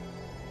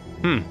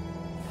 Hmm.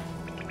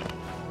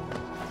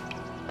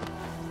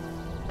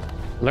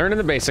 Learning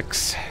the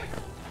basics.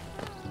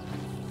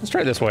 Let's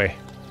try it this way.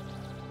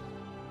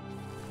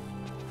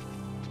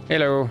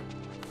 Hello.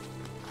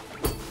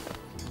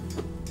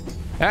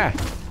 Ah,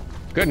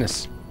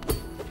 goodness.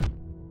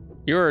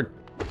 You're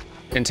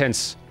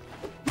intense.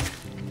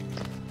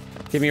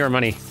 Give me your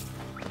money.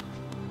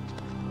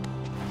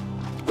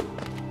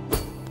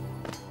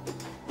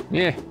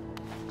 Yeah.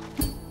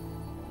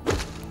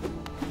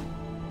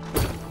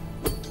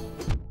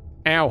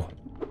 Ow.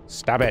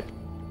 Stop it.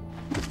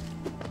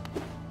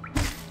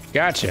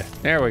 Gotcha.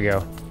 There we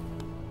go.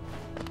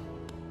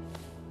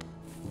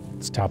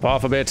 Let's top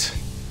off a bit.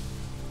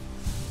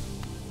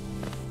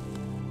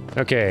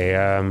 Okay,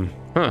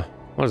 huh.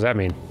 What does that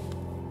mean?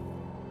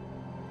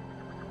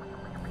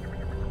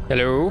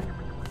 Hello?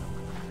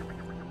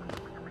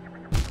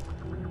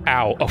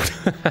 Ow. Oh,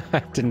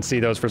 didn't see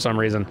those for some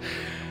reason.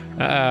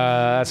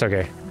 That's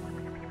okay.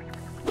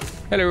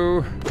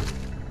 Hello,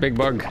 big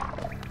bug.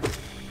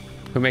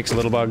 Who makes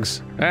little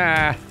bugs?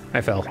 Ah,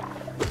 I fell.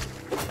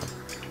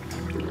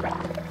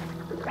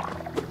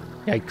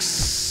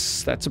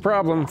 Yikes. That's a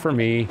problem for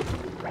me.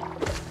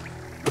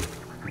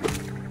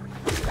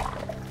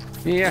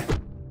 Yeah.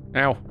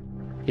 Ow.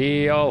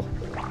 Heal.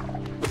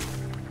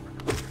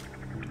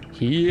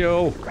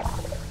 Heal.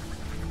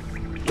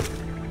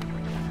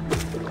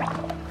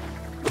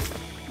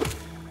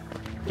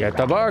 Get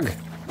the bug.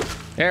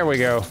 There we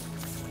go.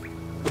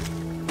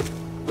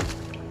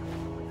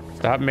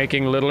 Stop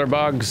making littler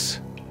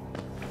bugs.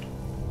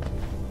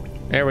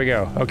 There we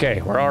go.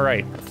 Okay, we're all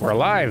right. We're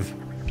alive.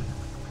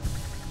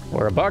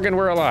 We're a bug and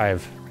we're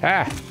alive.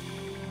 Ah.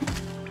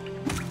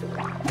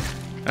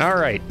 All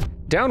right.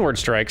 Downward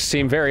strikes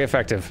seem very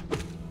effective.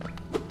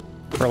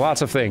 For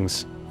lots of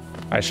things.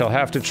 I shall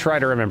have to try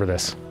to remember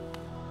this.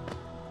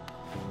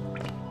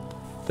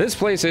 This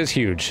place is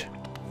huge.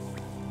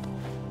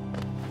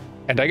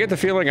 And I get the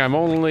feeling I'm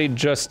only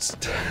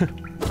just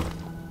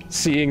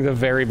seeing the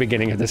very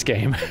beginning of this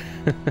game.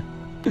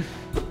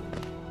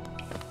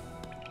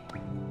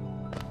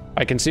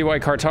 I can see why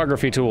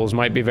cartography tools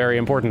might be very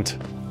important.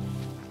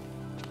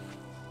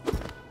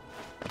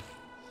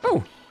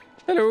 Oh!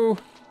 Hello!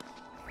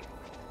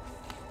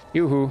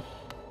 Yoo-hoo.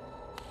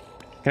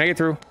 Can I get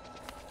through?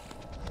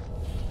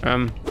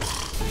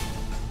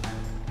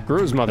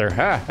 Gru's mother.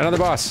 Ah, another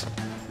boss.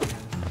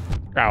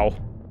 Ow.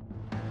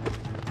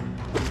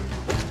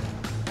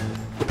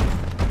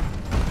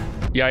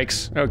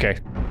 Yikes. Okay.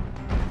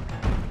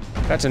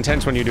 That's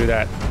intense when you do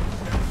that.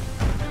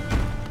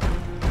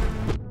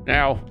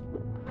 Ow.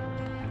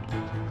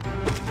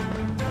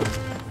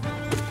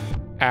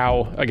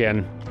 Ow.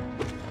 Again.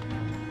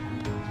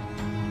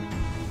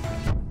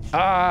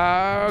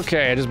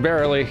 Okay, I just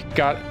barely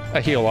got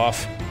a heal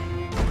off.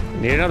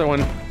 Need another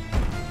one.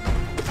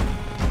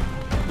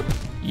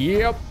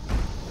 Yep.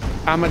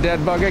 I'm a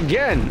dead bug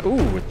again.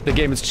 Ooh, the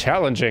game is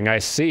challenging, I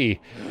see.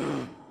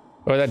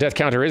 Oh, that death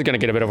counter is gonna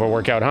get a bit of a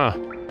workout, huh?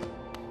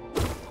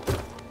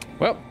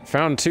 Well,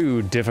 found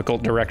 2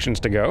 difficult directions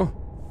to go.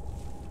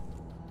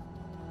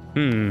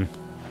 Hmm.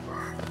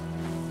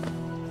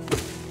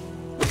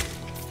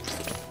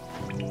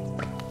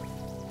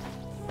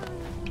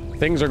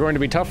 Things are going to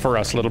be tough for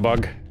us, little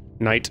bug.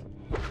 Knight.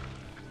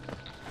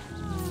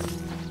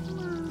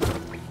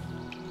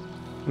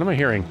 What am I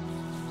hearing?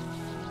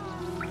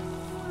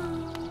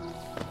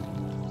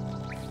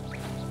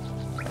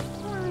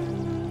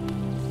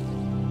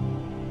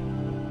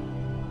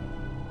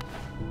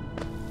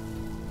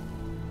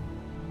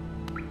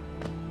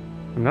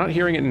 I'm not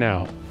hearing it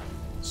now.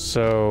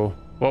 So,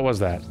 what was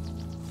that?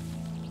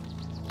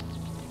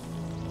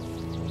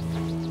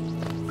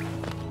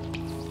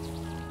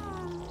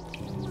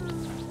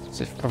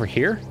 Is it over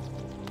here?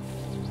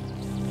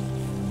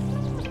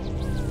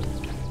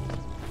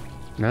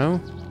 No?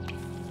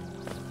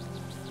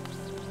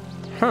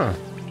 Huh.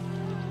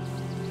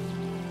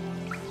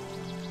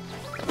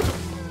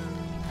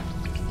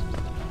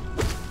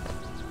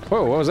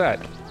 Whoa, what was that?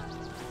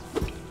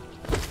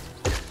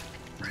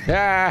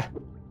 Ah!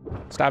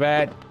 Stop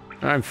it!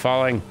 I'm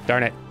falling.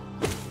 Darn it.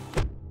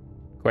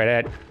 Quit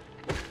it.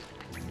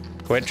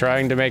 Quit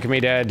trying to make me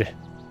dead.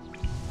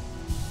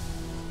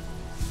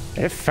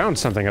 I found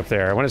something up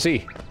there. I want to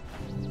see.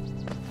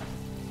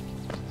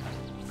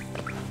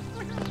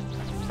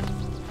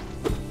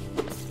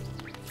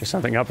 There's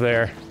something up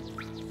there.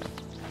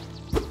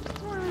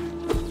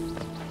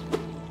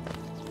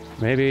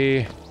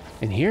 Maybe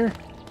in here?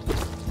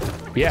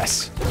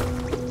 Yes.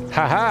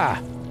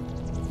 Haha.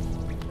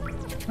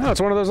 Oh,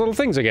 it's one of those little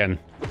things again.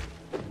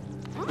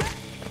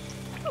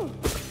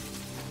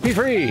 Be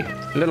free,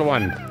 little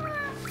one.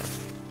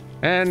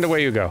 And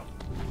away you go.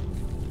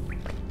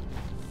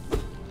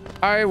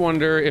 I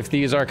wonder if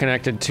these are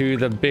connected to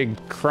the big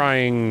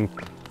crying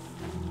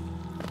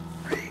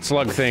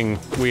slug thing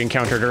we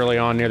encountered early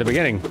on near the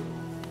beginning.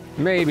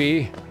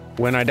 Maybe,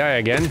 when I die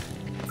again,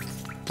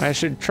 I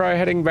should try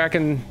heading back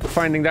and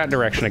finding that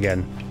direction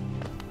again.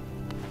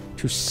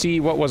 To see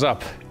what was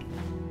up.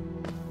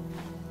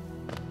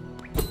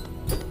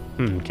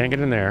 Can't get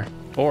in there.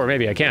 Or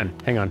maybe I can.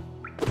 Hang on.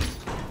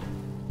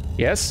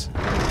 Yes?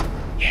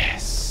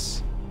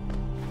 Yes.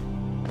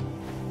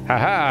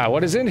 Haha,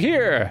 what is in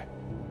here?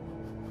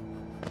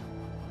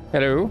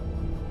 Hello?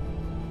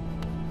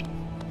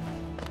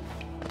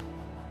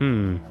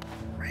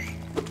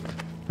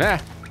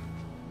 Ah!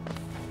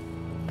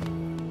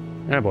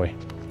 Ah, boy.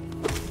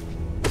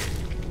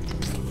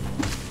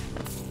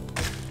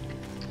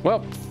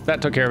 Well,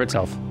 that took care of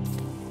itself.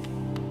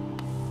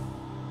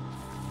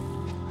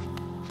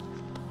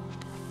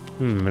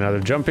 Another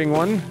jumping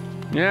one.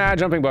 Yeah,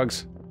 jumping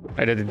bugs.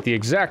 I did the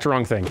exact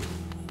wrong thing.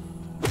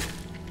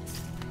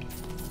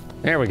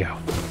 There we go.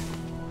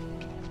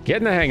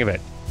 Getting the hang of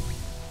it.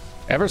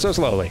 Ever so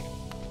slowly.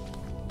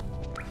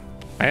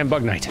 I am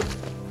Bug Knight.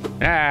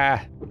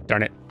 Ah,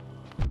 darn it.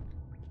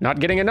 Not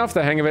getting enough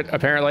the hang of it,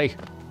 apparently.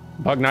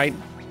 Bug Knight.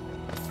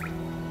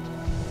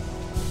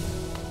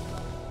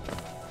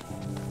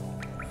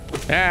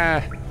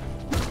 Ah.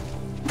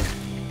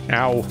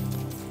 Ow.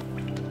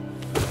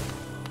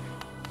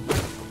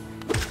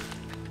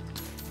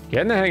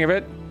 Getting the hang of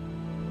it.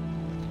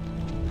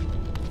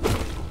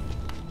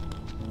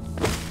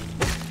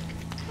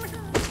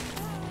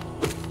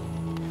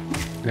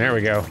 There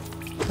we go.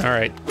 All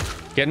right.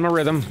 Getting my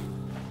rhythm.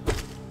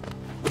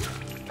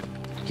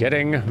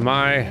 Getting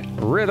my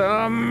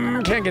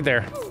rhythm. Can't get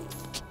there.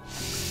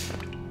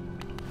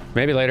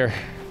 Maybe later.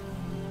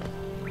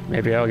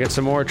 Maybe I'll get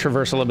some more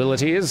traversal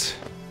abilities.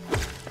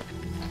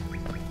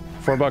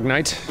 For Bug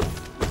Knight.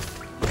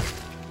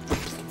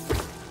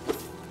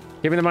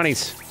 Give me the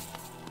monies.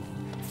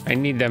 I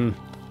need them.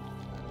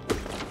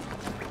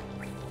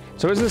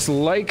 So is this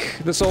like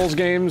the Souls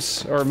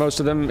games, or most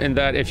of them, in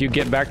that if you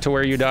get back to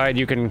where you died,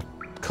 you can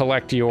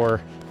collect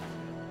your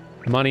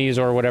monies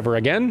or whatever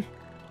again?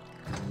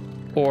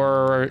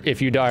 Or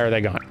if you die, are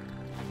they gone?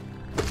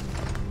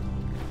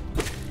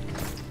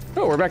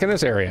 Oh, we're back in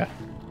this area.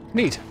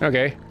 Neat,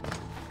 okay.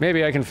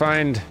 Maybe I can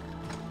find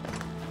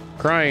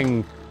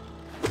crying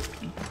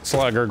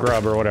slug or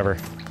grub or whatever.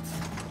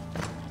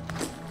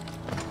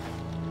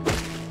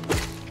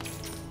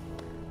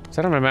 Is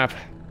that on my map?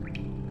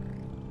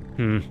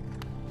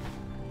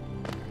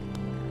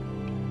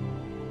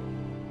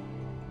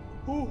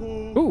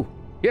 Ooh,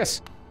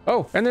 yes.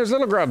 Oh, and there's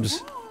little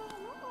grubs.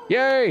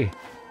 Yay!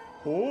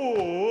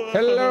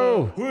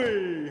 Hello!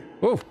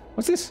 Oh,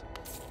 what's this?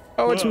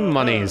 Oh, it's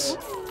monies.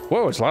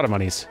 Whoa, it's a lot of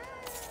monies.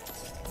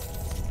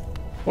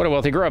 What a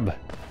wealthy grub.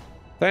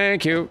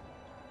 Thank you.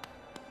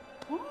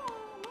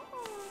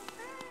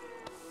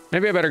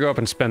 Maybe I better go up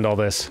and spend all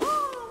this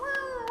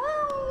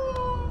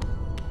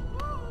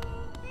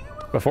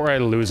before I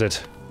lose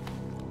it.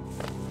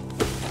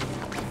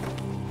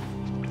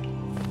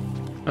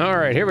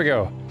 Alright, here we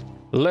go.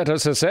 Let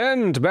us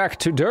ascend back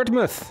to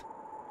Dirtmouth,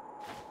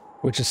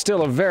 which is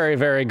still a very,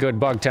 very good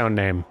Bogtown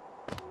name.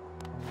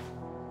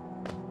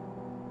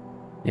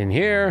 In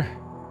here.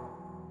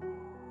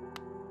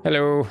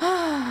 Hello.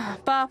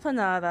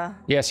 Bapanada.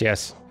 Yes,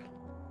 yes.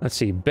 Let's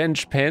see,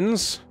 bench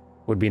pins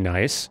would be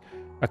nice.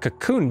 A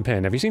cocoon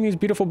pin. Have you seen these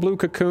beautiful blue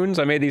cocoons?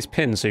 I made these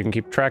pins so you can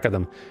keep track of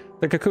them.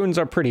 The cocoons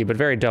are pretty, but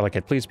very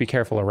delicate. Please be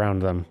careful around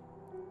them.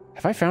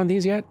 Have I found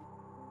these yet?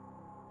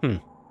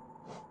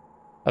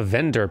 A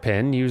vendor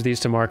pin. Use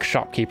these to mark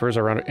shopkeepers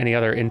or any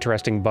other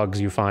interesting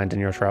bugs you find in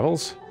your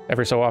travels.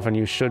 Every so often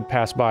you should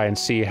pass by and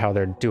see how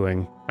they're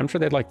doing. I'm sure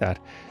they'd like that.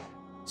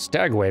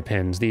 Stagway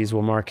pins. These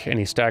will mark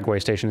any stagway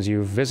stations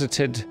you've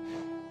visited.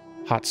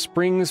 Hot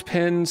springs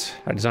pins.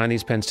 I designed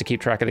these pins to keep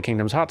track of the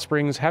kingdom's hot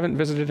springs. Haven't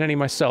visited any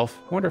myself.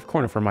 I wonder if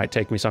Cornifer might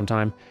take me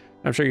sometime.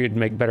 I'm sure you'd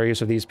make better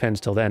use of these pins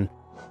till then.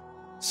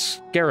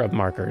 Scarab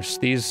markers.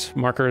 These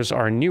markers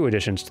are new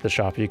additions to the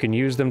shop. You can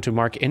use them to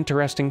mark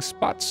interesting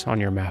spots on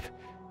your map.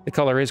 The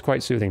color is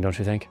quite soothing, don't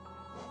you think?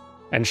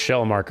 And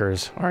shell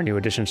markers are new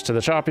additions to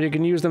the shop. You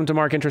can use them to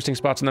mark interesting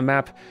spots on the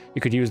map.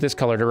 You could use this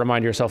color to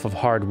remind yourself of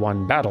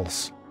hard-won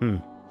battles.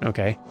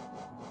 Okay.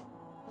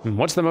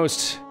 What's the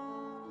most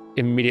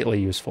immediately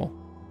useful?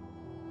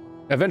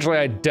 Eventually,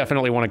 I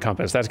definitely want a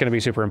compass. That's going to be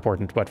super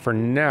important. But for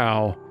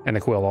now, and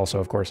the quill also,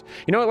 of course.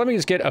 You know what? Let me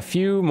just get a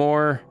few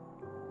more.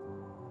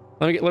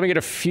 Let me get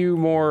a few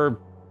more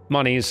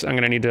monies. I'm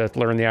going to need to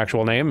learn the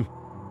actual name.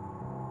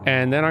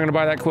 And then I'm going to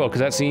buy that quill, because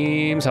that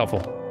seems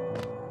helpful.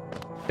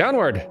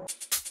 Downward!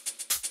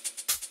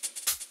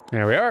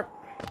 There we are.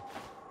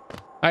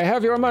 I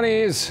have your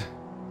monies!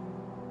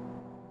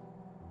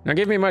 Now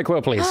give me my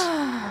quill, please.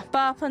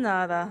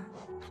 Bapanada.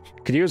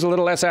 Could use a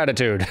little less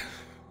attitude.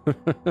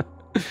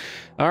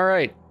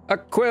 Alright, a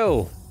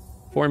quill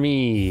for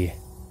me.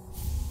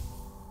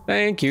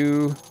 Thank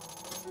you.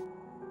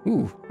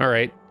 Ooh,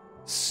 alright.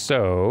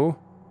 So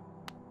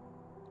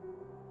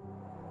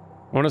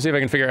I want to see if I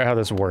can figure out how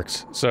this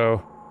works.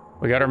 So,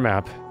 we got our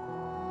map.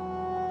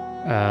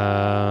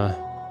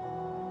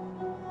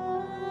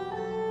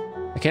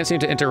 I can't seem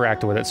to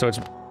interact with it, so it's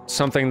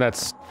something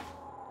that's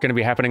going to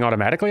be happening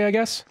automatically, I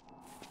guess?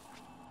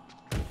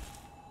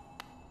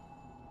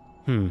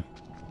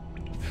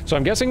 So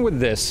I'm guessing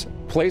with this,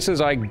 places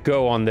I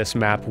go on this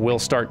map will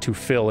start to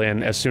fill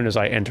in as soon as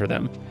I enter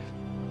them.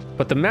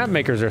 But the map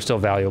makers are still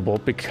valuable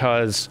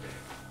because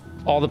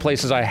all the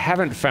places I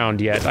haven't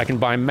found yet, I can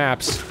buy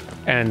maps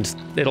and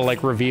it'll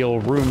like reveal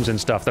rooms and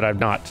stuff that I've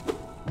not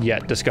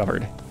yet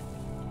discovered.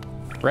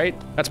 Right?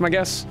 That's my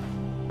guess.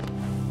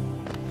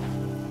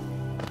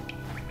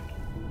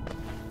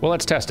 Well,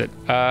 let's test it.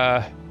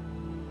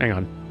 Hang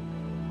on.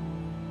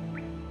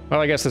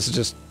 Well, I guess this is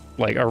just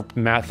like a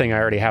math thing I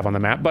already have on the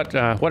map, but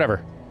whatever.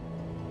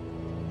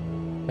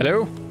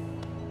 Hello?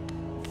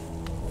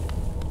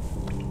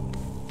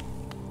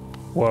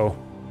 Whoa.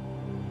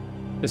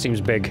 This seems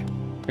big.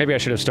 Maybe I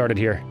should have started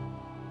here.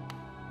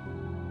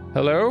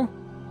 Hello?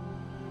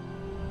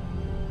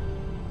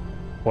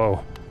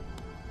 Whoa.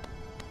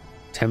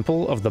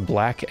 Temple of the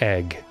Black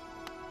Egg.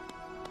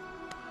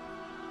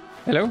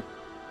 Hello?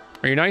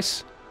 Are you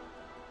nice?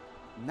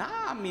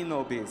 Nah, me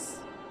nobis.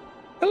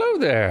 Hello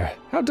there.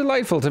 How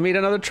delightful to meet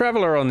another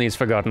traveler on these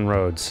forgotten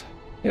roads.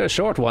 You're a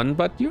short one,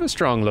 but you've a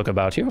strong look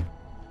about you.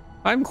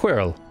 I'm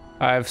Quirrell.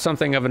 I've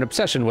something of an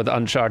obsession with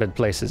uncharted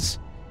places.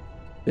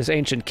 This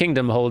ancient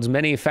kingdom holds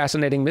many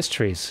fascinating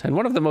mysteries, and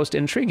one of the most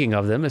intriguing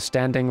of them is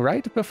standing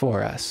right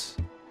before us.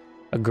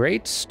 A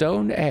great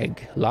stone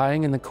egg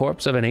lying in the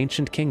corpse of an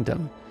ancient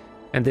kingdom.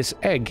 And this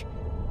egg,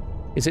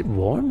 is it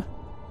warm?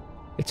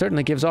 It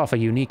certainly gives off a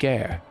unique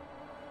air.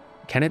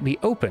 Can it be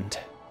opened?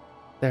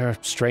 There are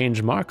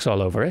strange marks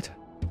all over it.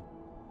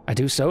 I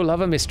do so love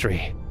a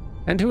mystery.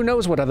 And who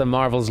knows what other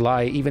marvels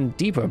lie even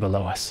deeper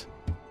below us.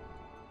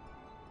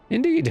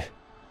 Indeed.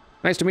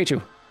 Nice to meet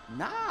you.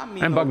 Nah,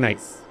 me I'm Bug Knight.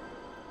 nobis.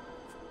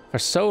 For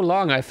so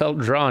long I felt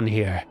drawn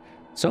here.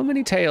 So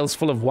many tales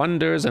full of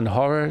wonders and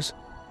horrors.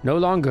 No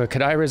longer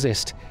could I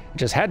resist. I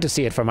just had to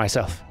see it for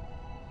myself.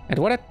 And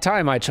what a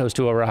time I chose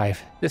to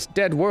arrive. This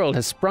dead world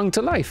has sprung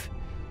to life.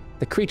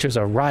 The creatures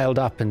are riled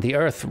up and the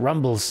earth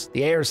rumbles.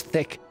 The air's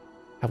thick.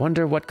 I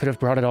wonder what could have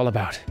brought it all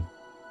about.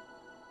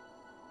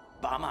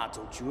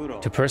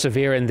 To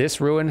persevere in this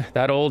ruin,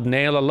 that old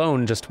nail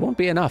alone just won't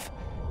be enough.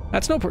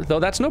 That's no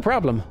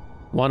problem.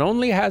 One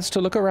only has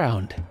to look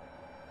around.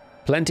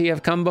 Plenty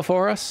have come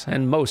before us,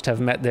 and most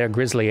have met their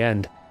grisly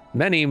end.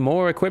 Many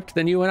more equipped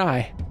than you and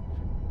I.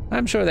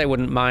 I'm sure they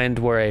wouldn't mind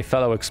were a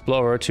fellow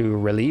explorer to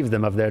relieve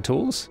them of their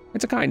tools.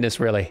 It's a kindness,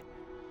 really.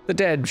 The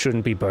dead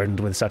shouldn't be burdened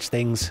with such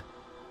things.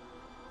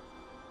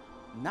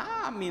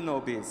 Na mi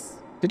nobis.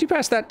 Did you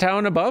pass that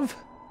town above?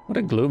 What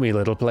a gloomy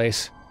little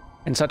place.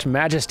 And such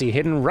majesty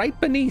hidden right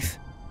beneath.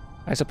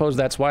 I suppose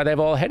that's why they've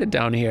all headed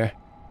down here.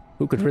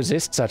 Who could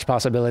resist such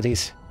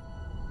possibilities?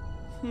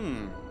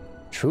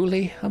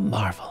 Truly a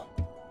marvel.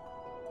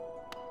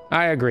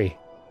 I agree.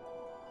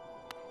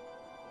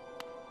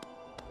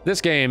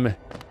 This game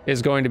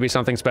is going to be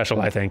something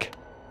special, I think.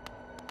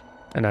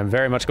 And I'm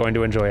very much going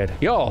to enjoy it.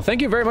 Y'all,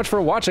 thank you very much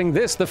for watching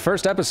this, the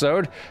first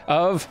episode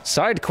of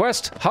Side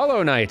Quest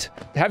Hollow Knight.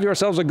 Have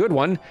yourselves a good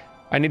one.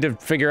 I need to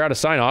figure out a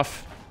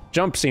sign-off.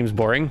 Jump seems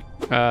boring.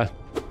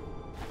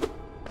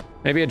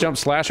 Maybe a jump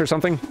slash or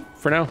something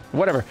for now?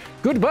 Whatever.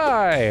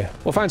 Goodbye!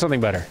 We'll find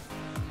something better.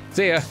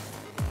 See ya.